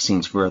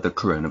vaccines for other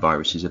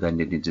coronaviruses have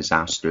ended in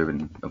disaster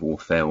and have all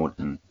failed,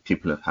 and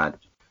people have had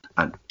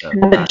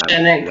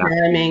pathogenic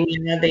warming,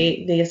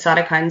 the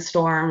cytokine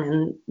storm,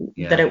 and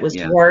that it was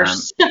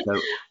worse.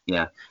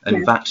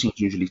 Vaccines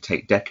usually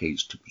take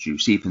decades to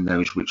produce, even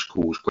those which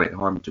cause great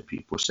harm to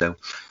people. So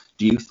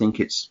do you think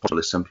it's possible,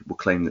 as some people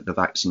claim, that the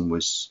vaccine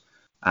was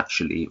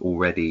actually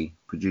already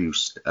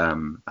produced,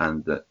 and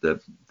that the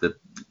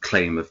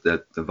claim of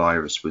the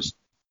virus was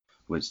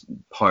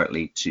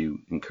partly to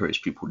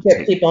encourage people to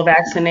get people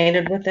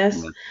vaccinated with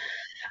this?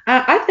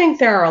 I think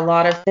there are a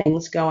lot of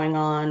things going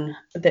on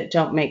that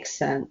don't make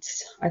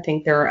sense. I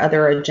think there are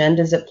other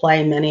agendas at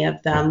play, many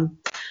of them.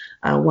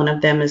 One of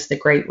them is the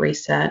Great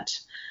Reset.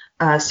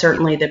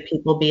 Certainly the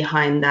people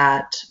behind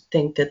that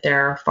think that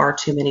there are far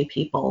too many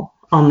people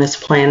on this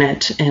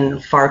planet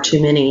and far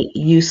too many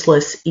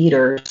useless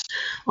eaters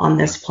on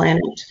this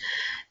planet.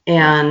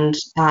 And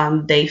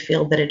they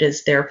feel that it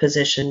is their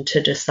position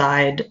to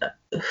decide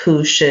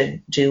who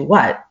should do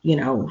what,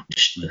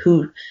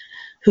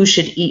 who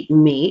should eat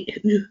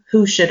meat,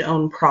 who should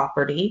own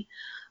property.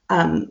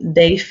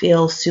 They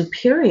feel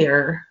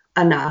superior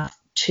enough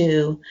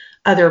to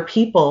other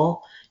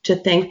people to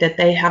think that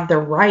they have the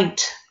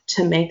right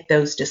to make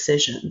those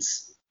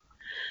decisions.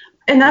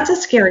 And that's a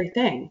scary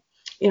thing.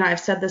 I've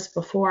said this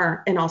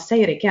before, and I'll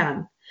say it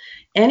again.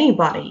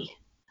 Anybody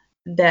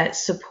that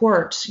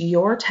supports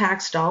your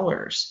tax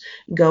dollars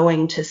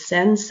going to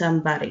send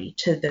somebody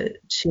to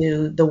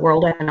the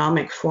World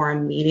Economic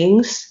Forum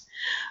meetings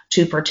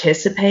to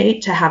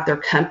participate, to have their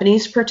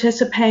companies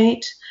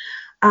participate,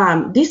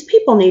 these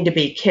people need to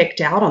be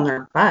kicked out on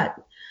their butt.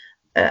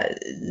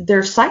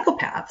 They're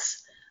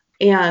psychopaths.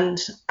 And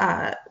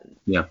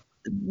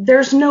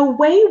there's no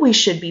way we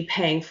should be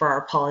paying for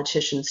our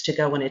politicians to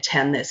go and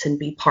attend this and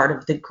be part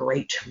of the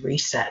Great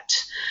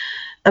Reset,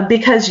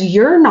 because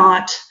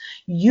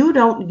you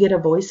don't get a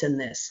voice in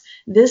this.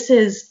 This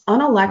is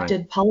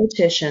unelected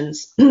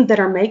politicians that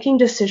are making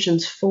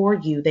decisions for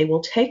you. They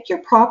will take your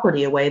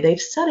property away.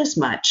 They've said as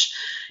much.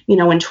 In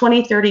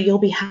 2030, you'll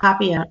be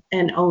happy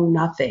and own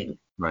nothing.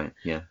 Right.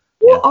 Yeah.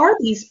 Who are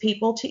these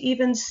people to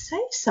even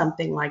say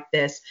something like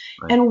this?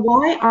 Right. And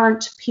why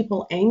aren't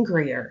people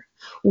angrier?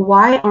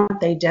 Why aren't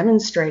they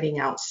demonstrating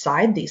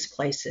outside these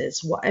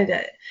places?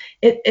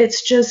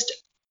 It's just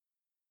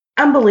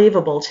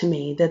unbelievable to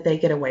me that they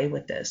get away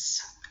with this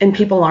and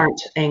people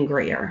aren't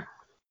angrier.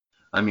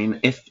 I mean,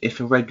 if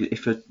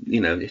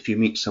you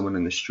meet someone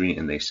in the street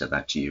and they said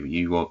that to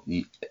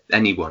you,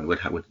 anyone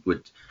would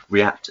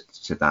react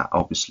to that,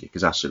 obviously,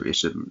 because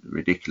it's a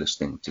ridiculous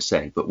thing to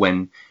say. But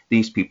when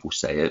these people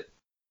say it,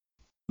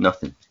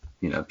 nothing.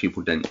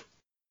 People don't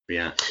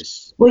react.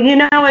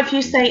 Well, if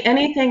you say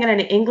anything in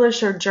an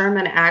English or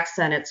German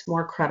accent, it's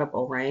more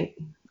credible, right?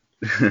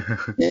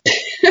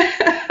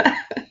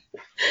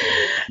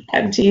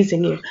 I'm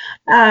teasing you.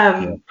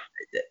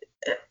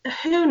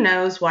 Who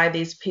knows why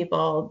these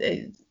people,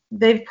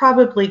 they've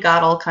probably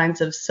got all kinds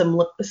of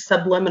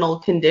subliminal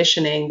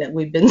conditioning that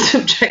we've been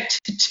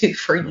subjected to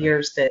for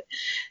years that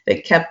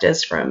kept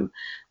us from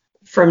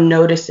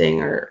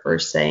noticing or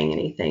saying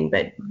anything.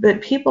 But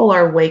people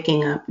are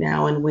waking up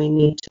now, and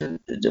we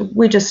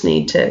just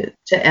need to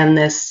end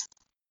this.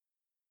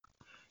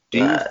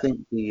 Do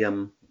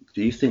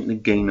you think the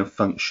gain of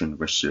function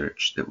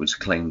research that was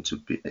claimed to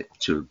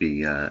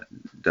be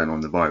done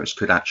on the virus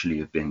could actually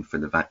have been for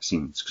the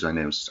vaccines? Because I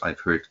know I've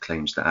heard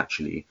claims that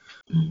actually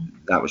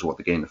that was what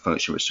the gain of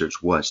function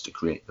research was, to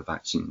create the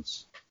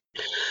vaccines,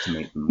 to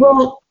make them.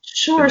 Well,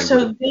 sure.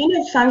 So gain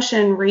of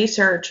function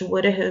research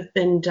would have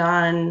been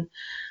done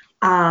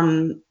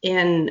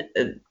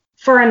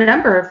for a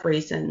number of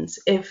reasons.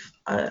 If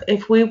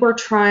we were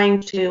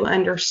trying to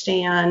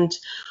understand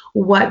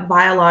what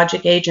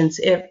biologic agents,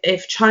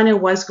 if China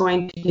was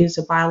going to use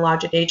a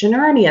biologic agent,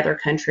 or any other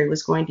country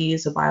was going to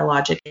use a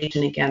biologic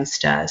agent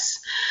against us,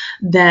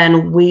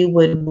 then we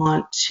would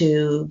want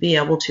to be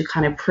able to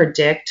kind of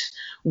predict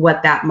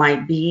what that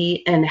might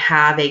be and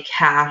have a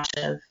cache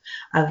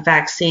of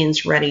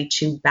vaccines ready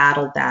to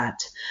battle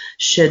that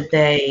should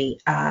they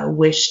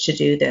wish to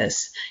do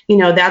this.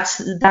 That's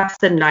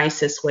the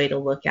nicest way to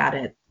look at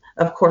it.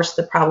 Of course,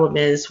 the problem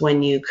is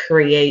when you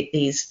create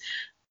these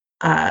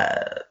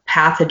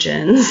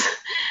pathogens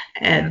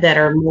that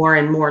are more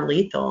and more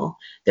lethal,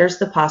 there's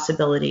the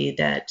possibility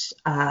that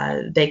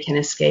they can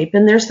escape,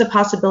 and there's the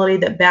possibility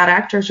that bad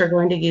actors are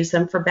going to use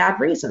them for bad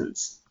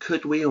reasons.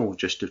 Could we all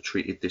just have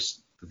treated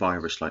this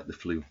virus like the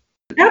flu?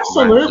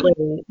 Absolutely.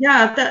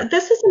 Yeah,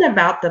 this isn't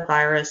about the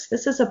virus.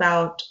 This is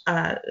about,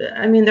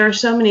 there are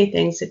so many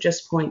things that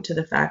just point to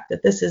the fact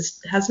that this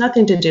has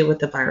nothing to do with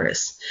the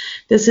virus.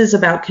 This is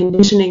about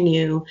conditioning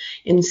you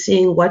and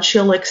seeing what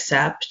you'll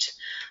accept,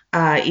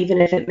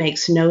 even if it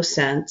makes no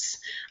sense.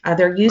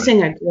 They're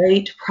using a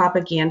great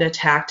propaganda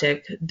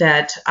tactic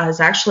that is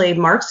actually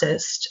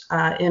Marxist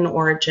in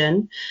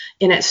origin,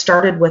 and it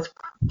started with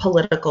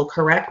political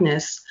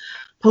correctness.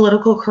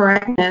 Political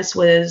correctness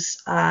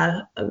was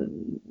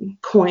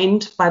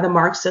coined by the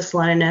Marxist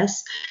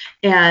Leninists,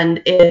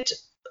 and it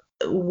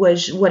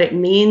was, what it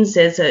means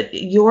is that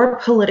you're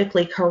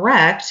politically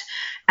correct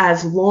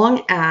as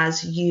long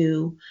as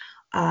you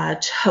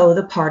toe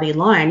the party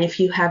line. If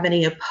you have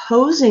any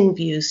opposing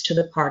views to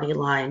the party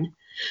line,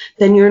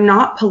 then you're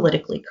not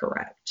politically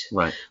correct.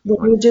 Right. But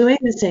we're doing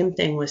the same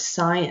thing with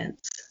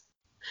science.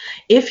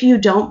 If you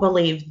don't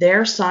believe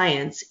their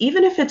science,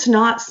 even if it's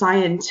not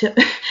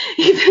scientific,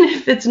 even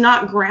if it's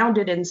not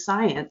grounded in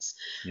science,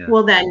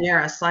 well, then you're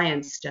a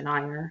science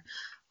denier.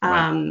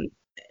 Right.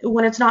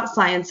 When it's not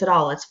science at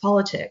all, it's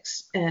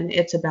politics, and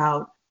it's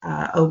about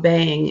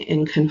obeying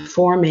and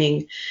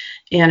conforming,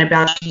 and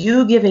about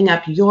you giving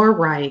up your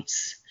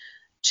rights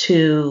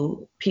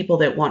to people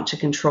that want to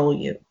control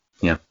you.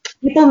 Yeah.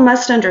 People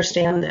must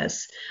understand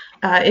this.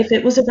 If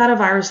it was about a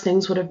virus,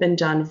 things would have been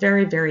done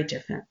very, very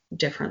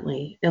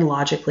differently and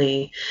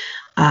logically.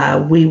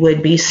 We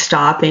would be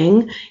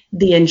stopping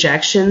the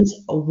injections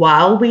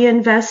while we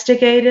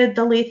investigated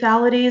the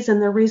lethalities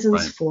and the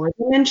reasons for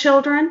them in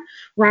children,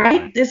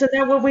 right? Isn't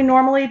that what we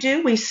normally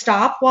do? We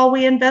stop while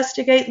we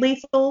investigate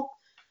lethal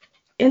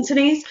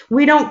incidents.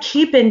 We don't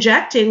keep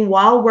injecting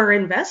while we're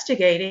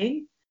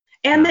investigating.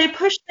 And they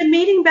push the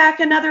meeting back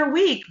another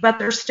week, but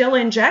they're still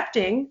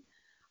injecting.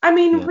 I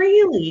mean,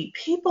 really,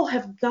 people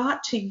have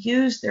got to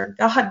use their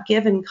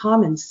God-given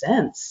common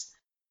sense.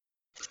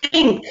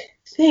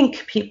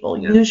 Think, people,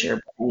 use your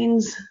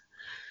brains.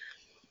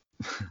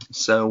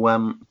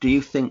 So, do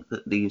you think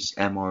that these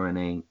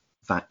mRNA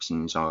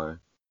vaccines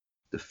are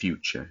the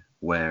future?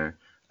 Where,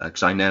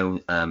 because I know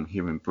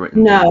here in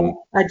Britain,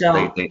 no, I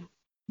don't.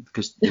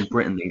 Because in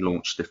Britain they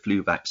launched the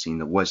flu vaccine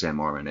that was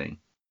mRNA.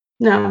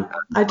 No,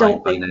 I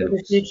don't think they're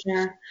the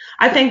future.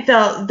 I think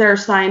there are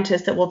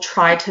scientists that will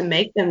try to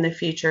make them the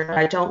future, but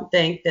I don't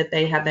think that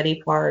they have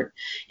any part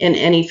in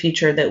any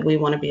future that we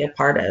want to be a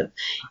part of.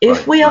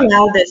 If we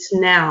allow this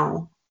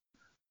now,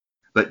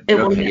 it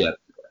will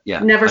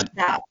never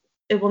stop.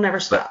 It will never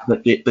stop.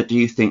 But do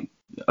you think,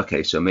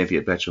 okay, so maybe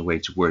a better way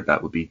to word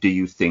that would be, do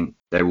you think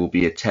there will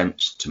be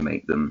attempts to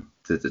make them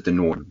the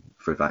norm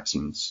for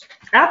vaccines?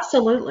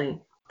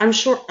 Absolutely. I'm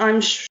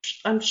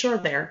sure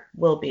there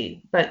will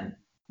be, but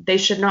they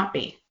should not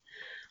be.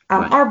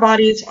 Our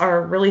bodies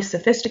are really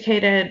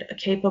sophisticated,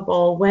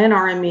 capable. When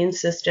our immune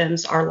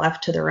systems are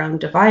left to their own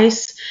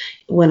device,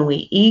 when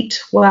we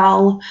eat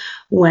well,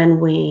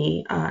 when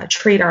we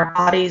treat our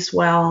bodies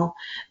well,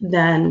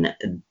 then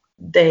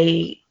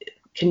they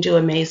can do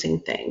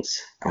amazing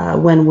things.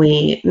 When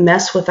we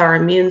mess with our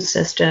immune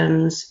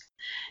systems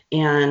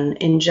and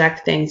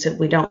inject things that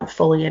we don't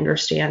fully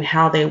understand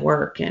how they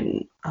work,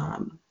 and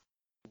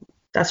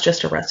that's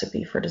just a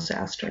recipe for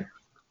disaster.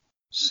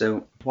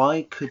 So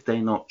why could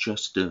they not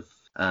just have,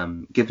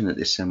 given that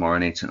this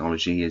mRNA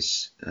technology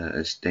is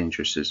as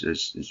dangerous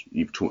as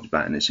you've talked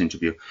about in this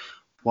interview,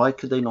 why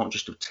could they not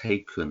just have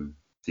taken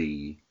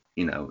the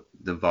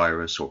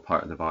virus or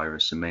part of the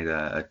virus and made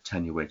a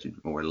attenuated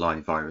or a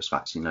live virus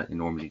vaccine like they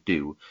normally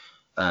do?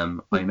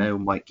 I know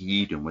Mike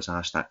Yeadon was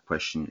asked that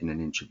question in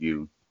an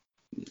interview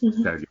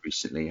fairly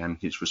recently, and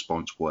his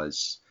response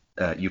was,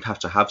 you'd have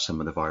to have some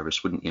of the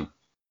virus, wouldn't you?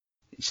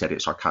 He said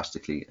it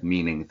sarcastically,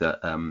 meaning that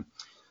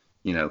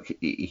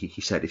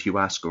he said, if you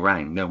ask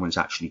around, no one's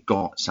actually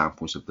got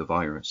samples of the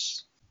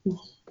virus.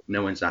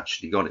 No one's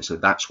actually got it. So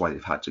that's why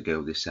they've had to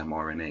go this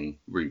mRNA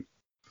route.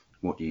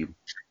 What do you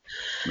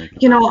make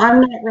of that?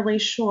 I'm not really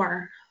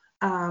sure.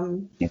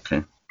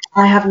 Okay.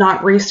 I have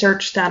not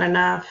researched that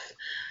enough.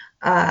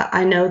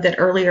 I know that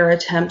earlier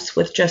attempts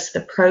with just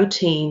the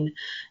protein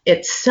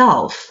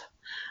itself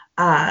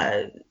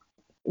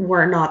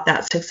were not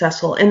that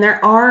successful. And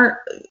there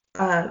are,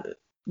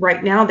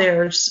 right now,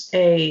 there's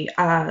a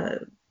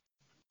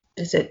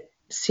is it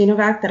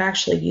Sinovac that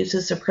actually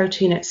uses the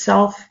protein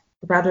itself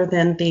rather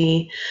than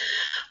the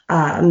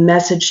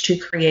message to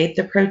create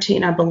the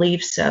protein? I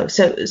believe so.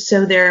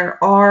 So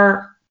there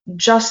are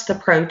just the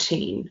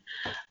protein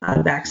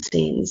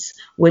vaccines,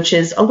 which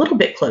is a little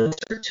bit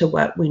closer to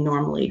what we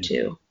normally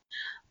do.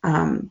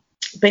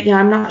 But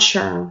I'm not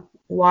sure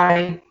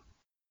why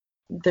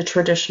the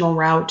traditional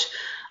route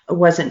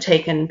wasn't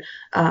taken,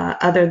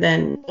 other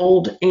than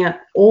old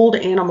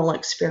animal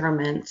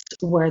experiments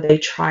where they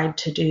tried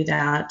to do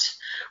that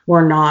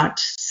were not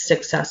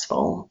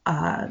successful.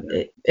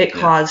 It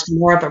caused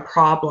more of a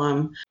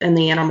problem, and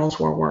the animals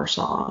were worse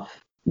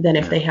off than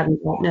if they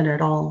hadn't gotten it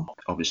at all.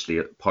 Obviously,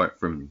 apart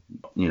from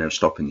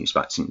stopping these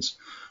vaccines,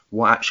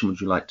 what action would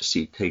you like to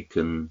see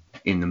taken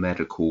in the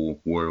medical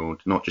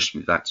world, not just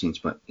with vaccines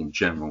but in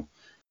general?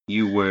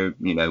 You were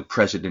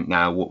president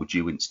now. What would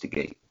you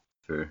instigate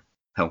for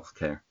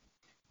healthcare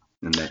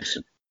and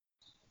medicine?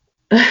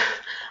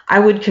 I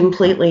would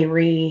completely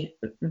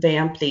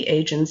revamp the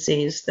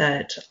agencies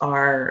that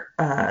are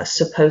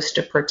supposed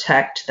to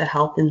protect the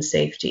health and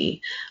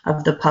safety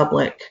of the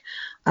public.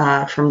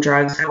 from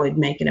drugs that would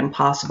make it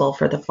impossible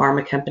for the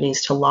pharma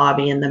companies to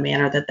lobby in the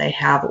manner that they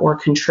have or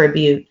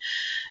contribute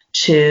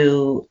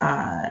to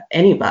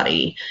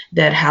anybody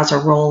that has a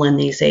role in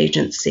these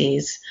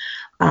agencies.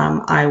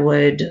 I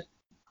would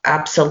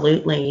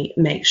absolutely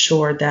make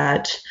sure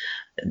that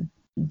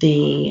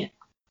the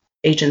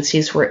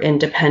agencies were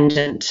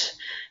independent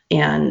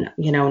and,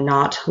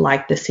 not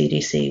like the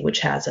CDC, which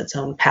has its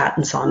own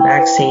patents on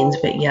vaccines,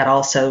 but yet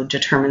also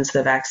determines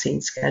the vaccine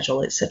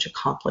schedule. It's such a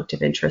conflict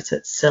of interest.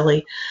 It's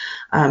silly.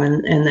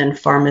 And then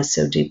pharma is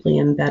so deeply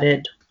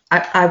embedded.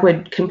 I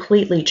would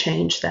completely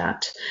change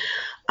that.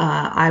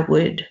 I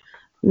would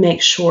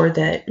make sure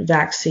that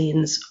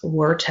vaccines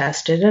were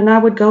tested, and I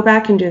would go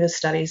back and do the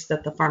studies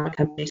that the pharma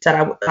companies said.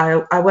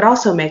 I would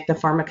also make the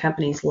pharma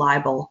companies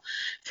liable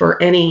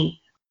for any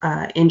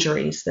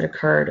injuries that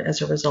occurred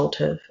as a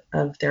result of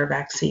their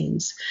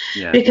vaccines,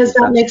 because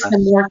that makes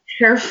them more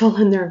careful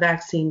in their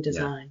vaccine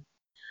design.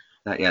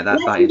 That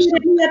is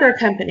any other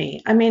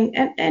company. I mean,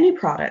 any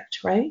product,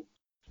 right?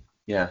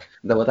 Yeah,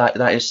 well,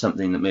 that is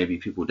something that maybe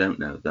people don't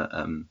know,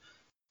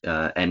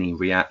 that any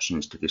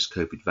reactions to this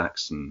COVID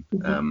vaccine,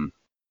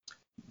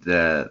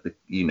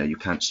 you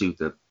can't sue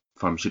the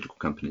pharmaceutical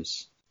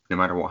companies no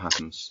matter what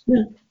happens.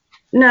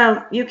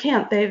 No, you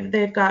can't.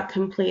 They've got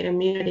complete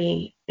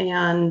immunity,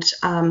 and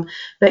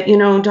but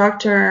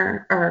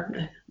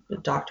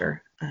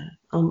doctor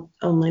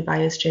only by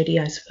his JD,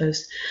 I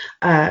suppose.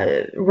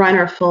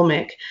 Reiner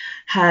Fuellmich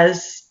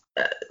has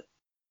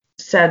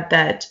said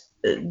that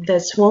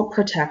this won't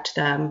protect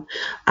them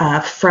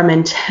from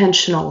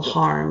intentional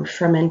harm,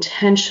 from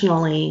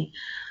intentionally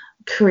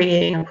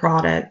creating a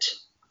product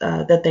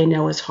that they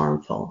know is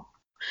harmful.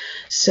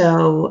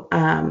 So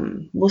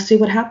we'll see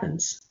what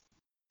happens.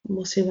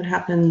 We'll see what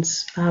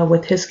happens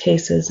with his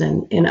cases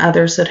and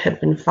others that have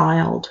been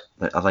filed.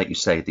 Like you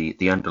say,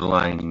 the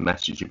underlying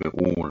message of it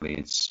all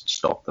is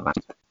stop the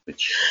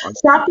vaccines.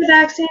 Stop the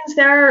vaccines.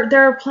 There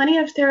are plenty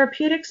of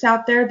therapeutics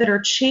out there that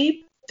are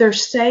cheap. They're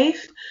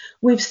safe.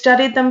 We've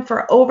studied them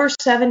for over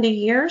 70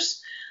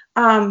 years.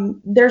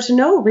 There's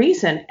no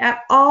reason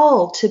at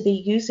all to be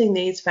using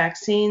these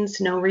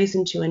vaccines, no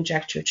reason to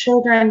inject your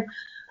children.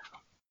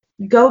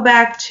 Go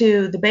back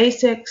to the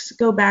basics.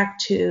 Go back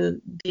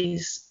to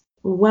these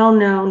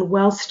well-known,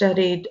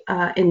 well-studied,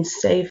 and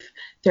safe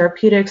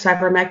therapeutics,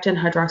 ivermectin,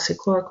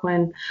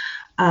 hydroxychloroquine.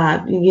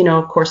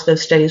 Of course,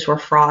 those studies were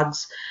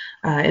frauds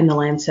in the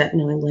Lancet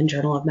New England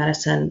Journal of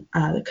Medicine,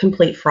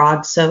 complete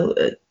frauds. So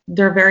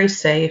they're very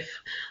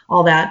safe.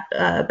 All that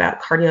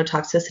about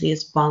cardiotoxicity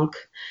is bunk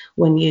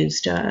when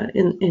used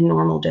in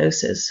normal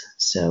doses.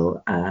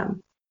 So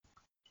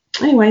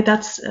anyway,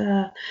 that's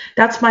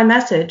my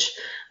message.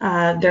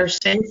 There's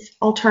safe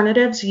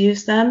alternatives.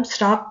 Use them.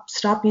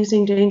 Stop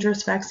using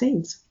dangerous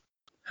vaccines.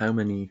 How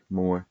many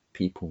more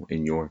people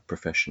in your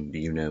profession do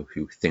you know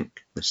who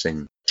think the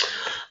same?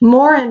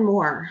 More and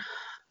more.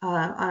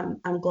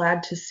 I'm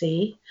glad to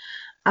see.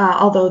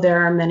 Although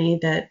there are many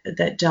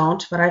that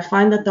don't, but I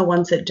find that the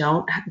ones that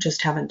don't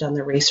just haven't done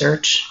the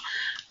research.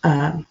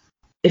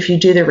 If you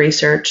do the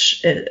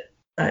research,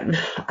 I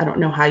don't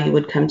know how you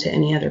would come to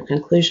any other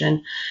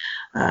conclusion.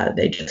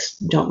 They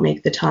just don't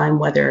make the time,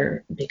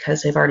 whether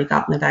because they've already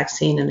gotten the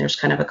vaccine and there's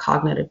kind of a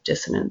cognitive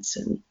dissonance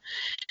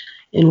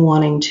in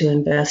wanting to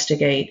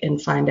investigate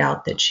and find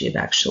out that you've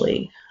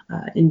actually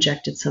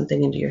injected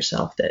something into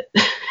yourself that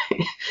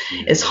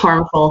is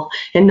harmful,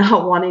 and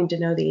not wanting to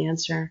know the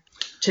answer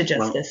to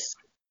just this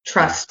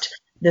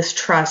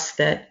trust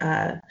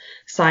that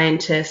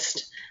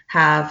scientists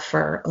have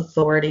for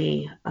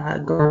authority,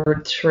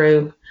 garnered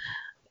through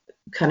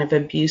kind of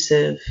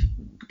abusive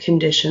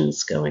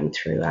conditions going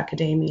through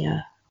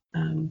academia.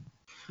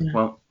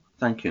 Well,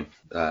 thank you.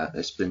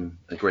 It's been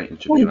a great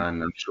interview,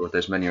 and I'm sure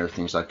there's many other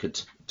things I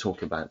could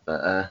talk about,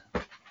 but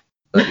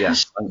yeah,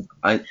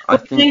 I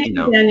think, thank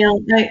you,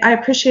 Daniel. I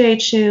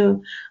appreciate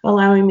you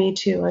allowing me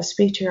to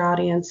speak to your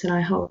audience, and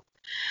I hope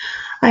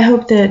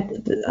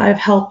that I've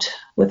helped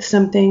with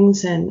some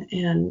things,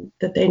 and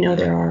that they know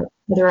there are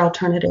other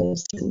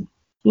alternatives, and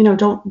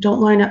don't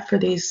line up for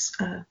these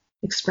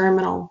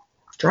experimental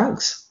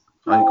drugs.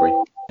 I agree.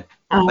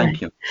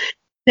 Thank you.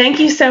 Thank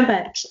you so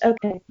much.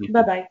 Okay.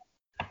 Bye-bye.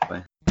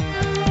 Bye.